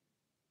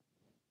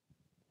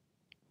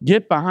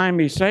 Get behind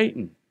me,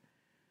 Satan.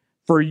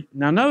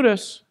 Now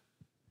notice,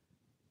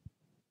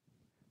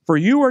 for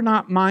you are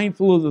not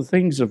mindful of the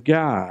things of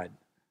God,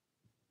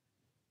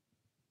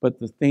 but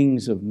the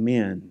things of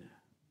men.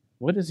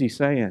 What is he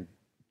saying?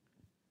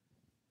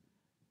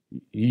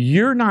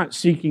 You're not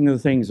seeking the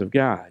things of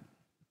God.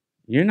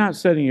 You're not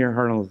setting your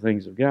heart on the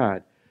things of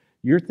God.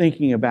 You're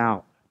thinking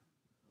about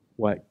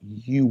what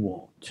you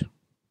want.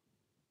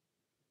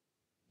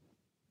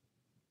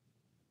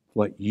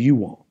 What you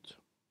want.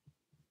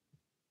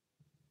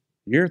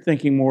 You're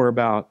thinking more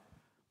about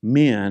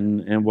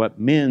men and what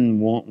men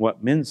want,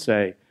 what men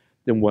say,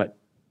 than what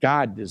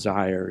God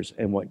desires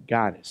and what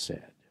God has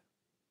said.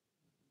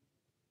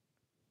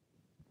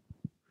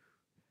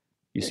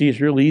 You see,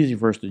 it's real easy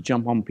for us to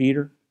jump on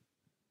Peter,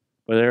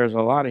 but there's a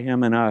lot of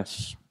him in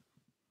us.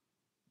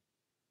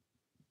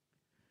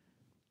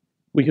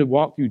 We could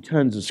walk through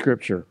tons of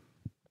scripture,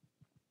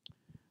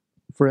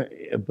 but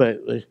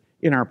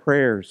in our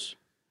prayers,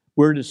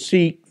 we're to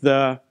seek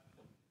the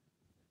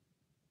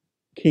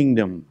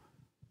kingdom,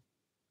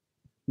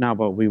 not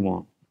what we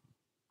want.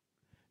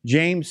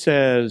 James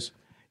says,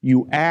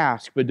 you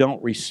ask but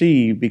don't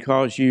receive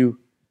because you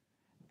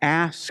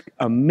ask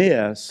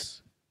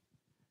amiss,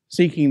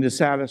 seeking to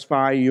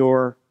satisfy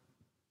your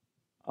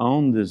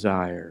own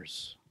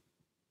desires.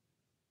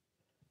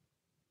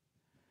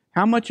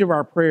 How much of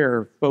our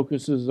prayer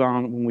focuses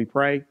on, when we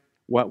pray,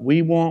 what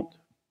we want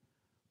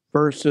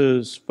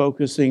versus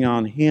focusing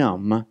on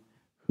Him,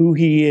 who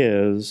He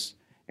is,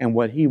 and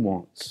what He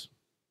wants?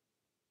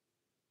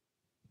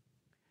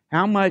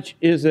 How much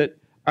is it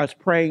us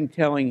praying,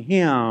 telling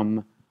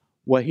Him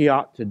what He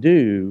ought to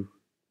do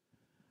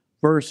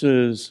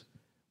versus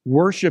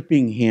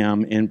worshiping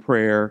Him in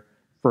prayer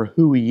for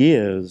who He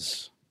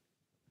is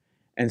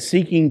and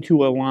seeking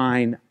to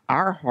align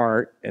our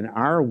heart and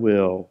our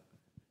will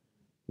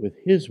with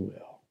His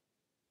will?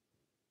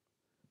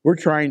 We're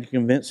trying to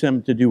convince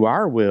Him to do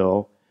our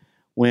will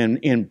when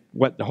in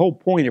what the whole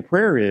point of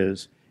prayer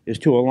is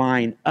to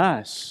align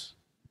us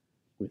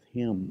with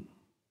Him.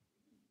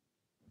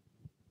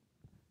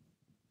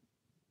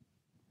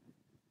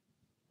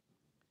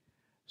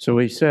 So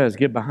He says,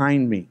 get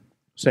behind me,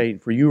 Satan,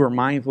 for you are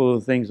mindful of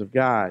the things of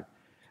God,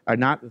 are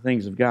not the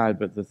things of God,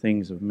 but the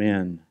things of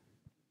men.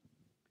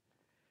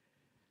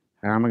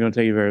 And I'm going to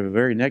tell you the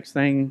very next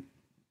thing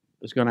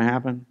that's going to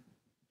happen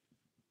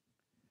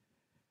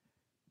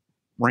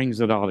brings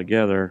it all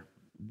together.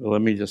 But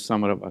let me just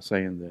sum it up by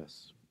saying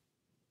this.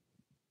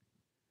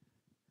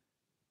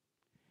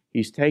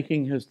 He's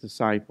taking His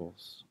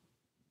disciples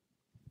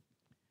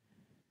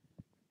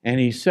and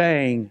He's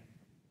saying,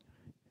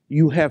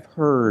 you have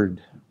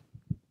heard.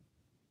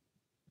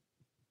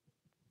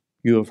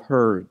 You have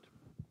heard.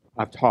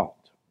 I've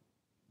taught.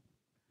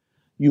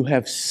 You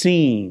have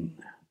seen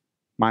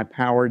my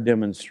power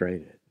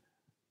demonstrated.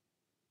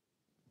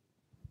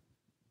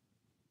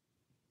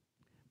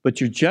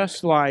 But you're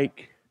just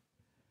like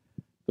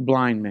the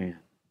blind man.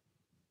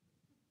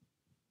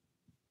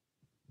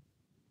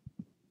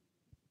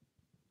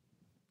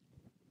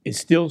 It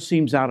still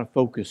seems out of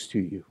focus to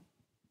you.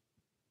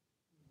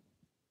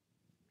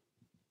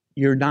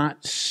 You're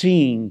not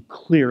seeing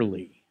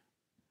clearly.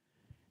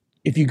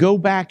 If you go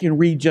back and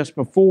read just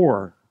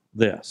before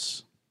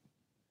this,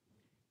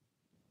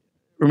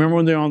 remember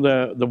when they're on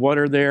the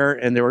water there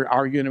and they were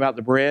arguing about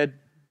the bread?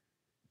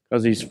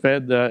 Because he's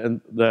fed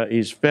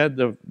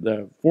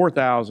the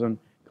 4,000,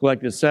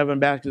 collected 7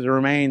 baskets that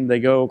remain. They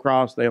go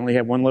across, they only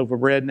have 1 loaf of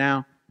bread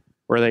now,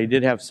 where they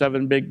did have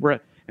 7 big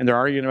bread, and they're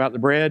arguing about the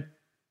bread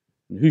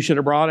and who should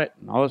have brought it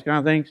and all those kind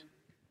of things.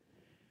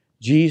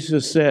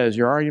 Jesus says,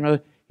 you're arguing about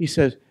it. He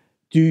says,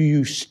 do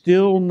you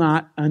still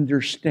not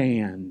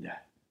understand?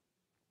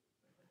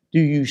 Do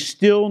you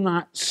still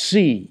not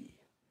see?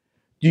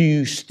 Do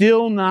you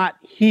still not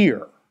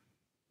hear?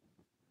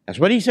 That's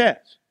what He says.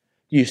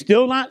 Do you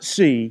still not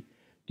see?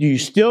 Do you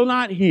still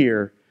not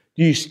hear?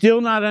 Do you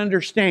still not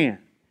understand?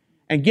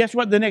 And guess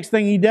what the next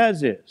thing He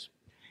does is?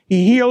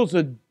 He heals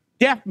a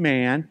deaf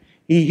man,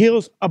 He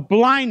heals a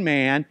blind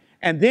man,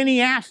 and then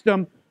He asks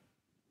them,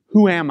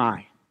 who am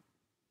I?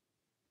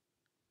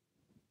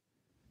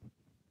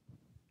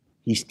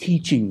 He's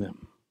teaching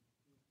them.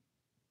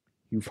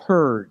 You've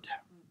heard.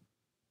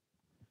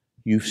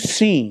 You've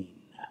seen.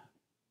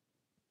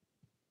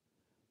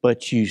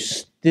 But you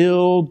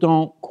still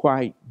don't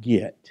quite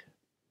get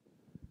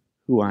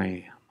who I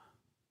am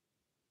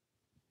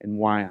and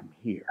why I'm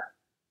here.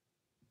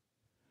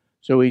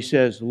 So He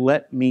says,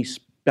 let me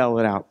spell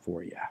it out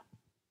for you.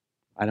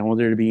 I don't want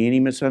there to be any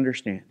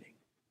misunderstanding.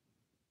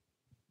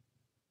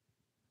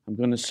 I'm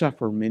going to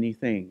suffer many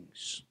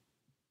things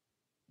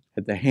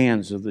at the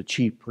hands of the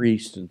chief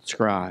priests and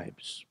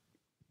scribes.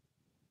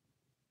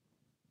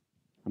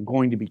 I'm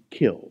going to be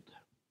killed.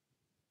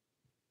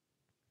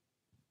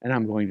 And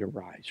I'm going to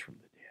rise from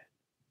the dead.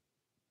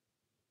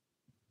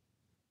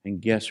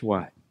 And guess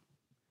what?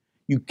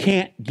 You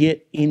can't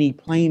get any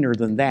plainer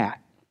than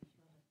that.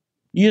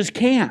 You just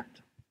can't.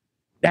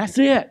 That's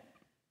it.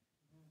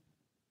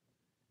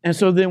 And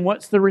so then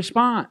what's the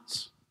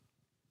response?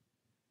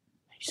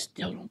 They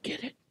still don't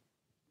get it.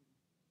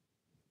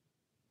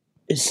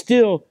 It's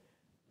still,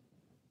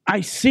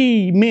 I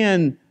see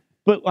men,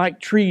 but like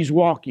trees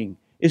walking.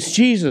 It's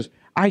Jesus.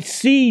 I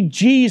see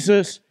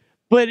Jesus,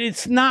 but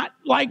it's not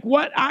like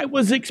what I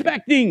was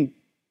expecting.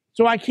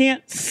 So I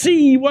can't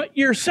see what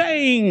you're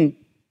saying.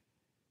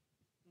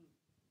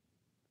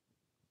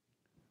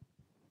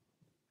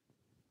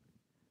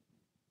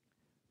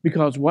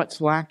 Because what's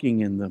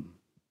lacking in them?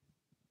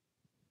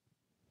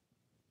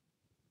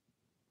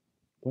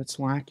 What's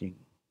lacking?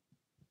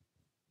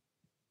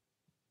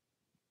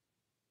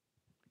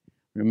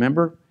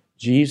 Remember,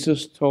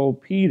 Jesus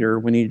told Peter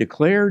when he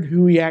declared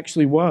who he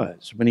actually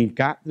was, when he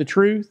got the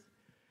truth,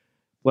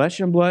 flesh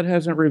and blood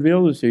hasn't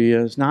revealed this to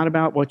you. It's not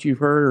about what you've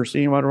heard or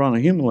seen what on a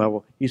human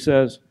level. He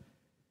says,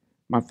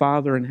 my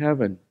Father in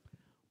heaven,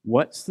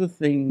 what's the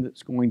thing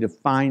that's going to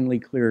finally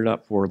clear it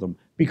up for them?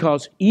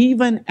 Because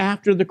even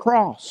after the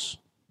cross,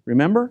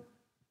 remember?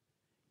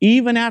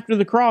 Even after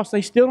the cross,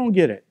 they still don't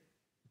get it.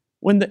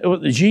 When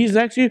Jesus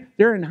executed,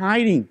 they're in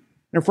hiding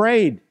and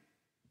afraid.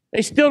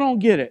 They still don't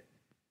get it.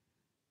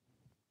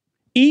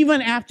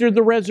 Even after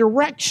the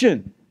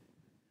resurrection.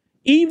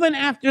 Even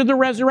after the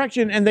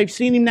resurrection, and they've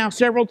seen him now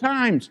several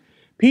times.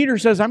 Peter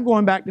says, I'm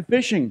going back to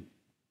fishing.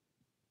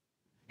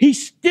 He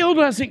still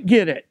doesn't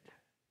get it.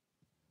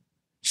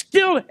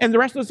 Still, and the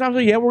rest of the disciples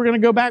say, yeah, we're going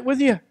to go back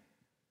with you.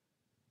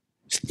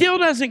 Still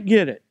doesn't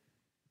get it.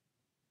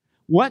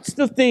 What's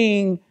the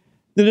thing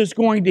that is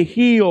going to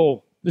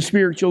heal the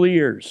spiritual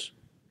ears?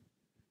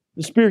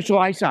 The spiritual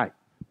eyesight.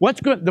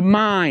 The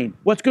mind.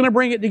 What's going to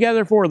bring it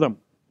together for them?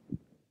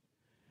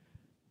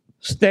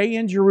 Stay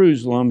in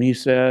Jerusalem, he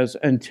says,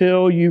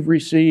 until you've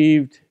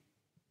received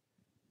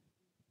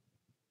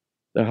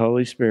the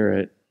Holy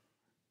Spirit.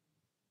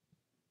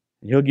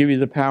 He'll give you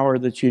the power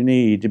that you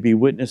need to be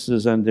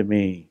witnesses unto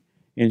me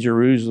in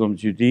Jerusalem,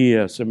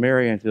 Judea,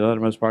 Samaria, and to the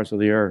uttermost parts of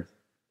the earth.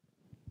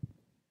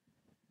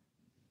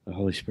 The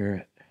Holy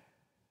Spirit.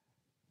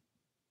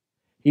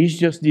 He's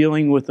just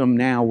dealing with them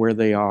now where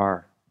they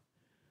are.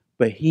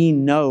 But he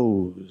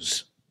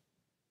knows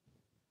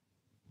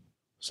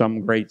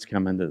something great's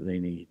coming that they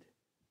need.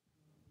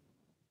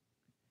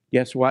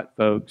 Guess what,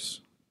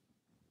 folks?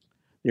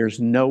 There's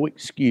no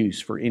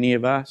excuse for any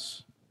of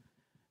us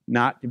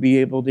not to be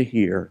able to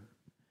hear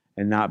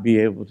and not be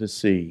able to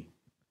see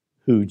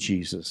who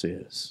Jesus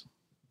is.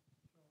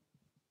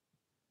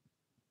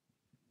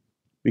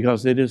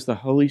 Because it is the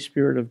Holy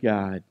Spirit of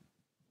God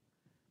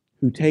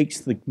who takes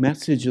the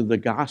message of the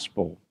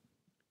gospel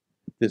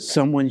that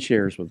someone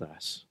shares with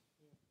us.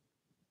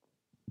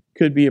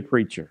 Could be a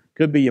preacher.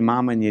 Could be your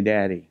mama and your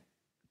daddy.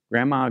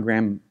 Grandma,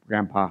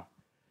 grandpa.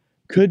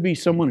 Could be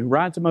someone who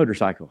rides a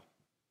motorcycle.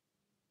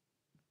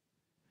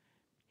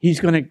 He's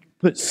going to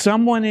put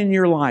someone in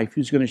your life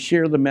who's going to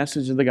share the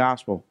message of the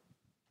gospel.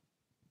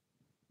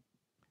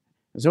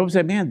 And so I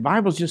said, man, the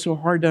Bible's just so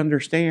hard to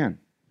understand.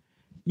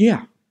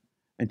 Yeah,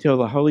 until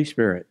the Holy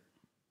Spirit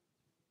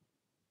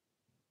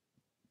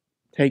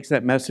takes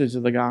that message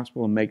of the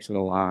gospel and makes it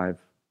alive.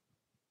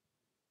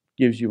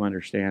 Gives you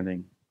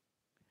understanding.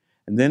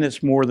 And then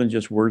it's more than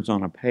just words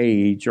on a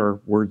page or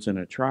words in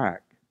a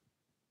track.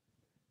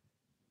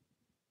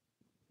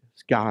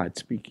 It's God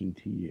speaking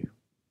to you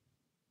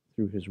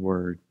through His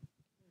Word,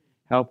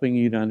 helping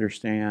you to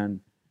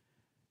understand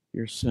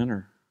you're a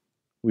sinner.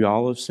 We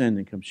all have sinned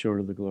and come short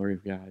of the glory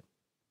of God.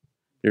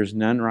 There's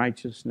none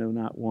righteous, no,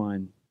 not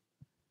one.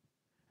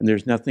 And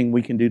there's nothing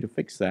we can do to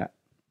fix that.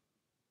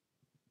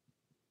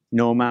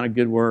 No amount of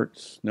good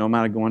works, no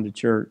amount of going to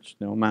church,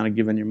 no amount of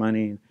giving your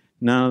money,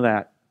 none of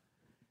that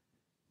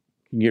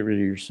can get rid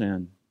of your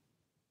sin.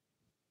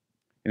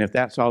 And if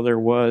that's all there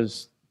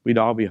was, we'd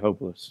all be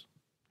hopeless.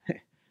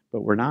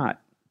 But we're not.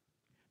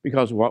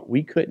 Because what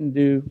we couldn't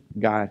do,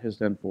 God has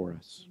done for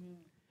us. Amen.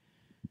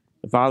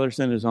 The Father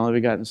sent His only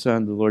begotten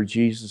Son, the Lord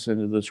Jesus,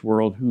 into this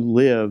world, who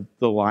lived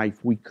the life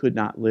we could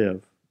not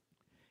live.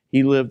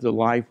 He lived a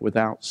life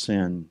without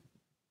sin.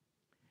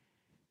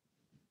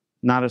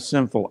 Not a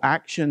sinful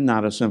action,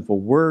 not a sinful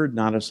word,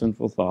 not a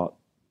sinful thought.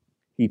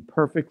 He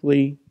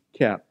perfectly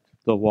kept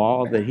the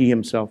law that He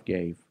Himself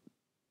gave.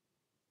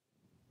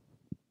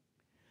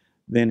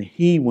 Then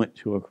He went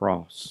to a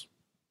cross.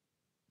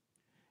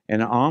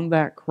 And on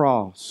that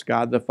cross,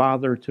 God the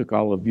Father took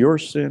all of your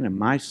sin and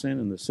my sin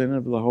and the sin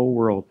of the whole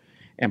world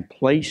and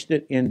placed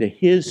it into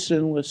His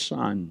sinless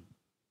Son.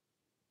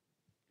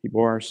 He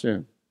bore our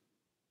sin.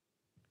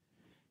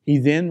 He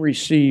then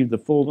received the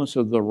fullness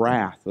of the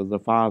wrath of the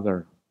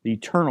Father, the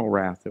eternal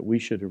wrath that we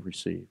should have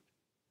received.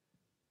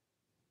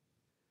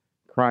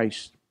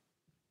 Christ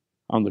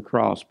on the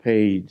cross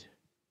paid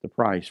the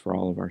price for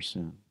all of our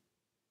sin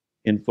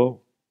in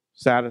full,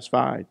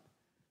 satisfied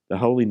the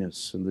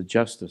holiness and the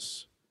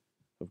justice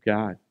of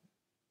God.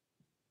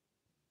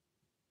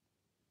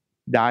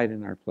 Died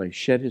in our place,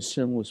 shed His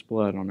sinless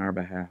blood on our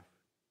behalf,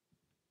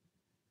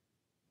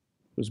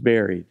 was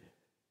buried,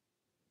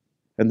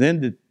 and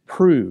then to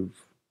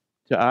prove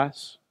to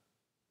us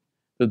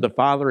that the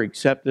Father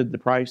accepted the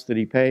price that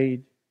He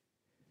paid,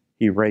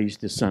 He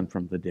raised His Son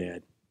from the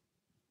dead.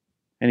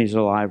 And He's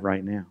alive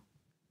right now.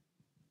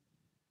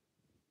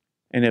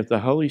 And if the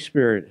Holy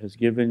Spirit has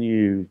given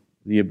you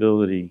the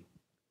ability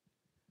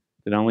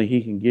that only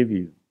He can give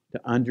you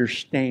to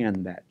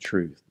understand that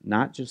truth,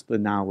 not just the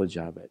knowledge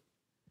of it,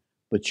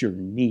 but your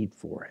need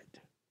for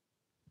it,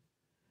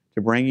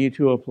 to bring you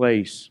to a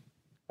place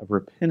of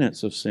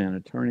repentance of sin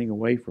and turning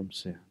away from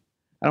sin.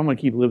 I don't want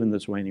to keep living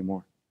this way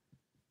anymore.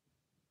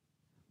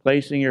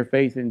 Placing your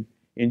faith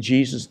in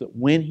Jesus, that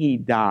when He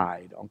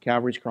died on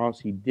Calvary's cross,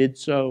 He did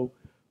so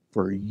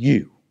for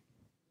you.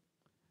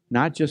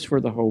 Not just for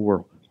the whole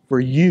world, for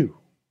you.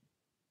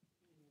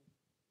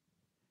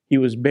 He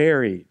was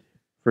buried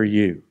for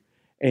you,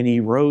 and He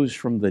rose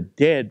from the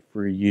dead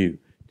for you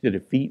to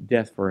defeat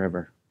death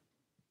forever.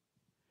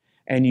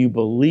 And you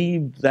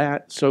believe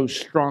that so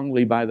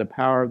strongly by the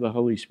power of the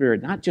Holy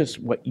Spirit, not just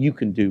what you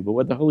can do, but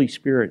what the Holy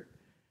Spirit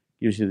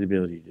gives you the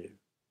ability to do.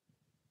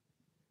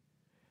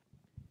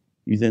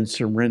 You then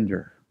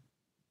surrender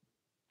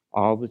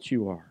all that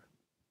you are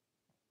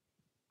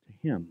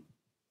to Him.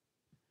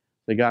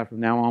 Say, God,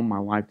 from now on, my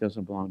life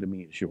doesn't belong to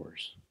me, it's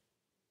yours.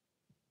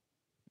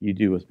 You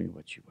do with me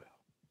what you will.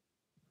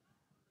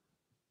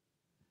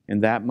 In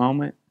that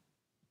moment,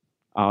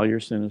 all your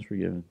sin is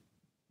forgiven.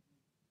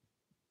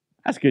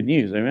 That's good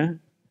news, amen?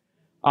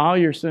 All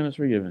your sin is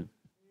forgiven.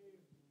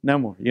 No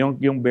more. You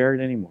don't bear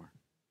it anymore.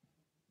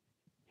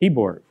 He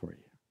bore it for you.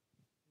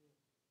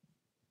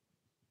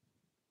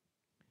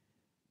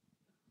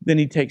 Then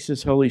He takes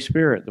His Holy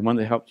Spirit, the one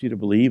that helps you to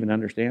believe and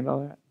understand all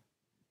that,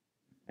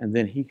 and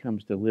then He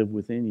comes to live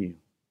within you.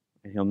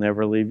 And He'll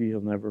never leave you. He'll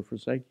never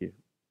forsake you.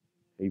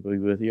 He'll be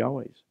with you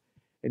always.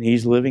 And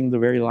He's living the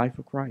very life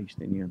of Christ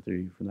in you and through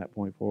you from that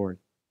point forward.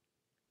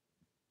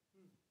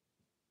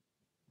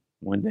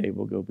 One day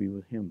we'll go be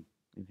with Him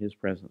in His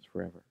presence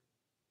forever.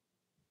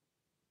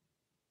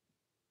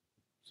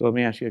 So let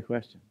me ask you a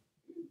question.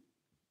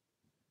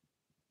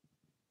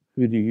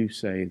 Who do you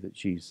say that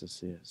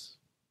Jesus is?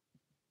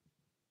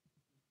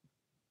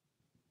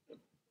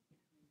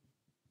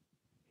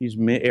 He's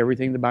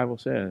everything the Bible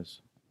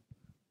says.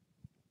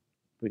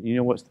 But you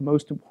know what's the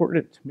most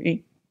important to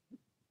me?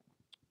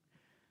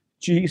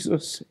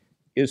 Jesus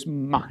is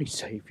my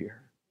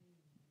Savior.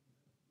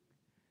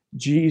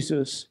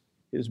 Jesus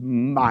is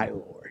my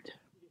Lord.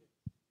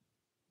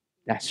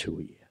 That's who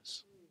He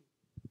is.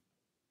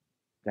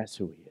 That's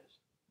who He is.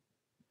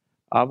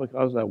 All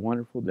because of that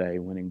wonderful day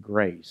when in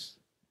grace,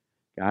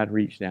 God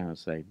reached down and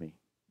saved me.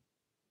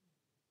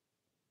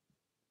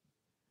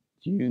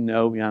 Do you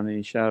know beyond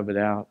any shadow of a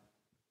doubt,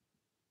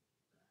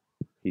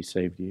 He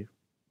saved you?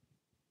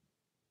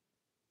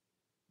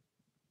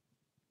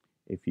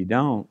 If you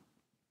don't,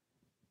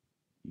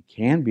 you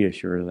can be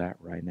assured of that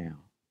right now.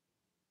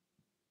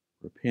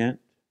 Repent,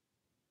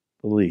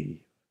 believe,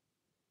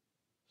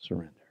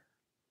 surrender.